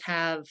always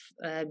have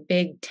a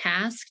big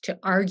task to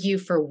argue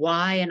for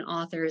why an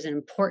author is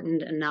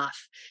important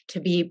enough to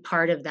be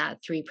part of that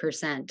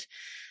 3%.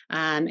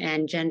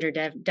 And gender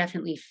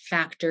definitely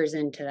factors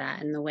into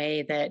that in the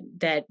way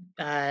that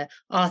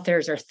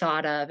authors are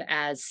thought of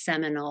as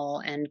seminal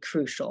and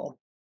crucial.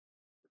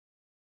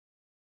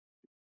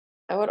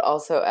 I would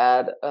also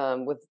add,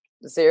 with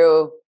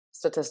zero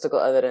statistical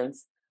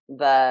evidence,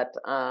 that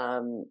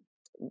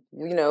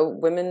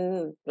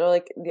women are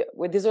like,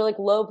 these are like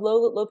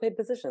low paid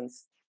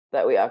positions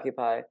that we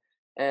occupy,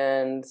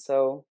 and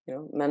so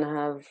men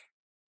have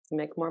to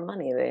make more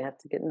money. They have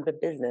to get into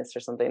business or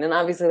something. And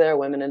obviously there are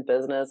women in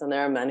business and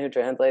there are men who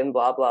translate and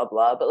blah blah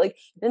blah. But like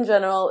in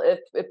general, if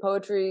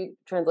poetry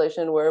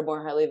translation were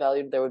more highly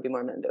valued, there would be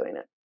more men doing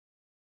it.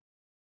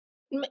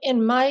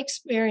 In my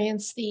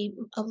experience,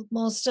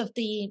 most of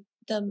the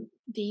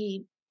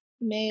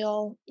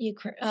male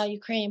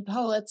Ukrainian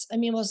poets,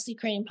 most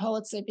Ukrainian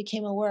poets they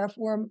became aware of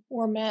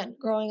were men.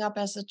 Growing up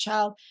as a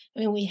child,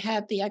 we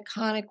had the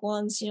iconic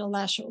ones,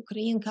 Lasha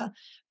Ukrainka,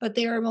 but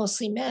they were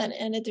mostly men,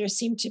 and there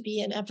seemed to be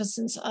an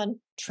emphasis on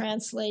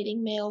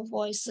translating male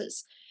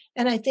voices.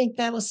 And I think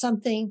that was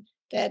something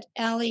that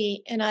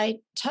Ali and I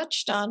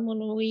touched on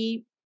when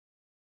we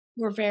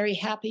were very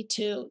happy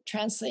to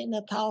translate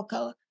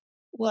Natalka.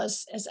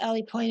 Was, as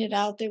Ali pointed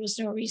out, there was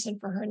no reason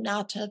for her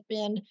not to have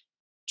been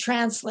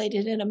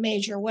translated in a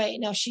major way.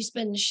 Now she's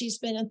been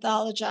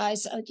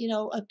anthologized,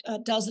 a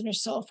dozen or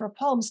so of her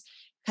poems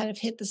kind of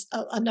hit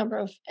a number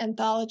of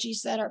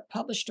anthologies that are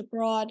published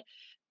abroad.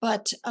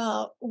 But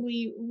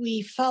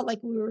we felt like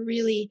we were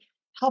really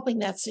helping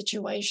that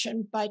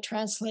situation by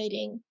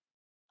translating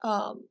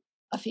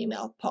a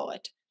female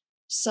poet.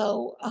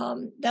 So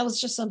that was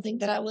just something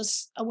that I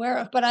was aware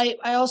of. But I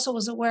also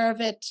was aware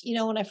of it,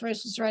 when I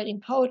first was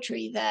writing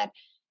poetry, that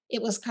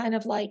it was kind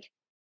of like,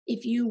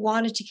 if you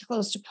wanted to get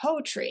close to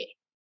poetry,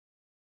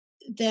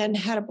 then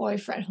have a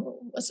boyfriend who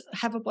was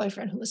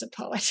a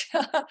poet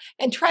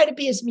and try to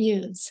be his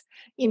muse.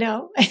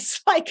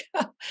 It's like,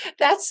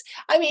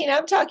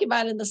 I'm talking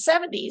about in the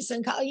 70s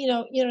and,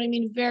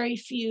 very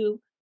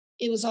few,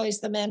 it was always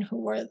the men who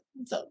were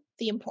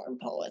the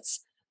important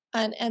poets.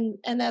 And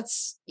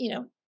that's,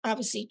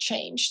 obviously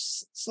changed,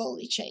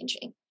 slowly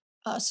changing.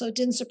 So it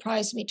didn't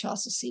surprise me to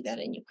also see that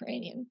in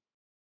Ukrainian.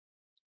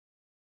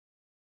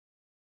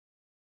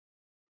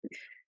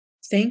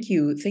 Thank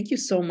you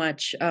so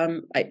much.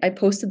 I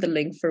posted the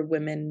link for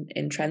Women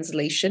in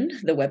Translation,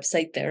 the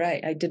website there.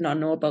 I did not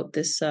know about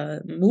this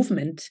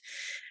movement,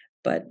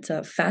 but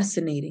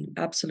fascinating,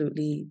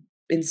 absolutely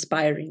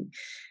inspiring.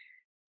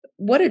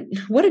 What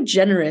a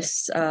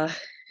generous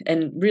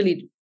and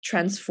really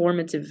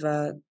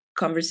transformative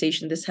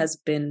conversation this has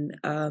been.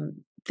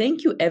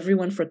 Thank you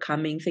everyone for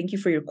coming. Thank you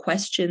for your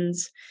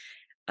questions.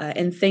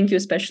 And thank you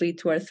especially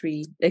to our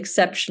three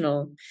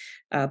exceptional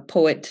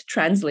poet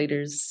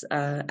translators,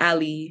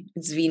 Ali,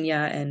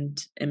 Dzvinia,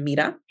 and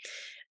Mira.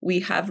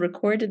 We have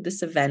recorded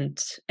this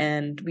event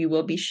and we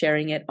will be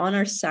sharing it on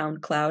our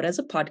SoundCloud as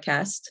a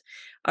podcast.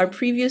 Our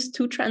previous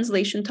 2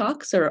 translation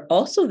talks are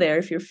also there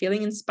if you're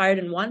feeling inspired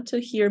and want to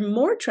hear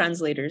more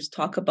translators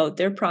talk about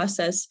their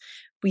process.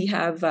 We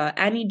have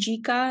Annie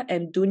Jika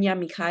and Dunya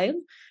Mikhail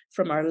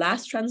from our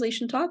last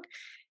translation talk,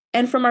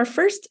 and from our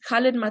first,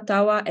 Khaled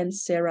Matawa and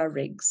Sarah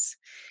Riggs.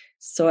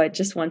 So I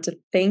just want to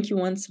thank you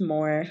once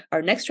more.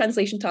 Our next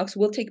translation talks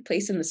will take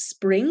place in the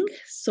spring,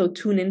 so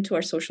tune into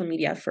our social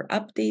media for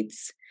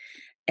updates.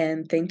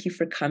 And thank you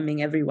for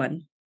coming,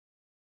 everyone.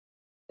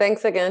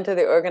 Thanks again to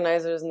the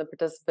organizers and the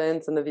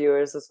participants and the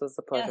viewers. This was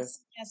a pleasure.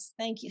 Yes,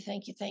 thank you.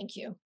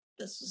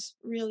 This was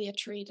really a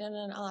treat and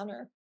an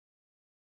honor.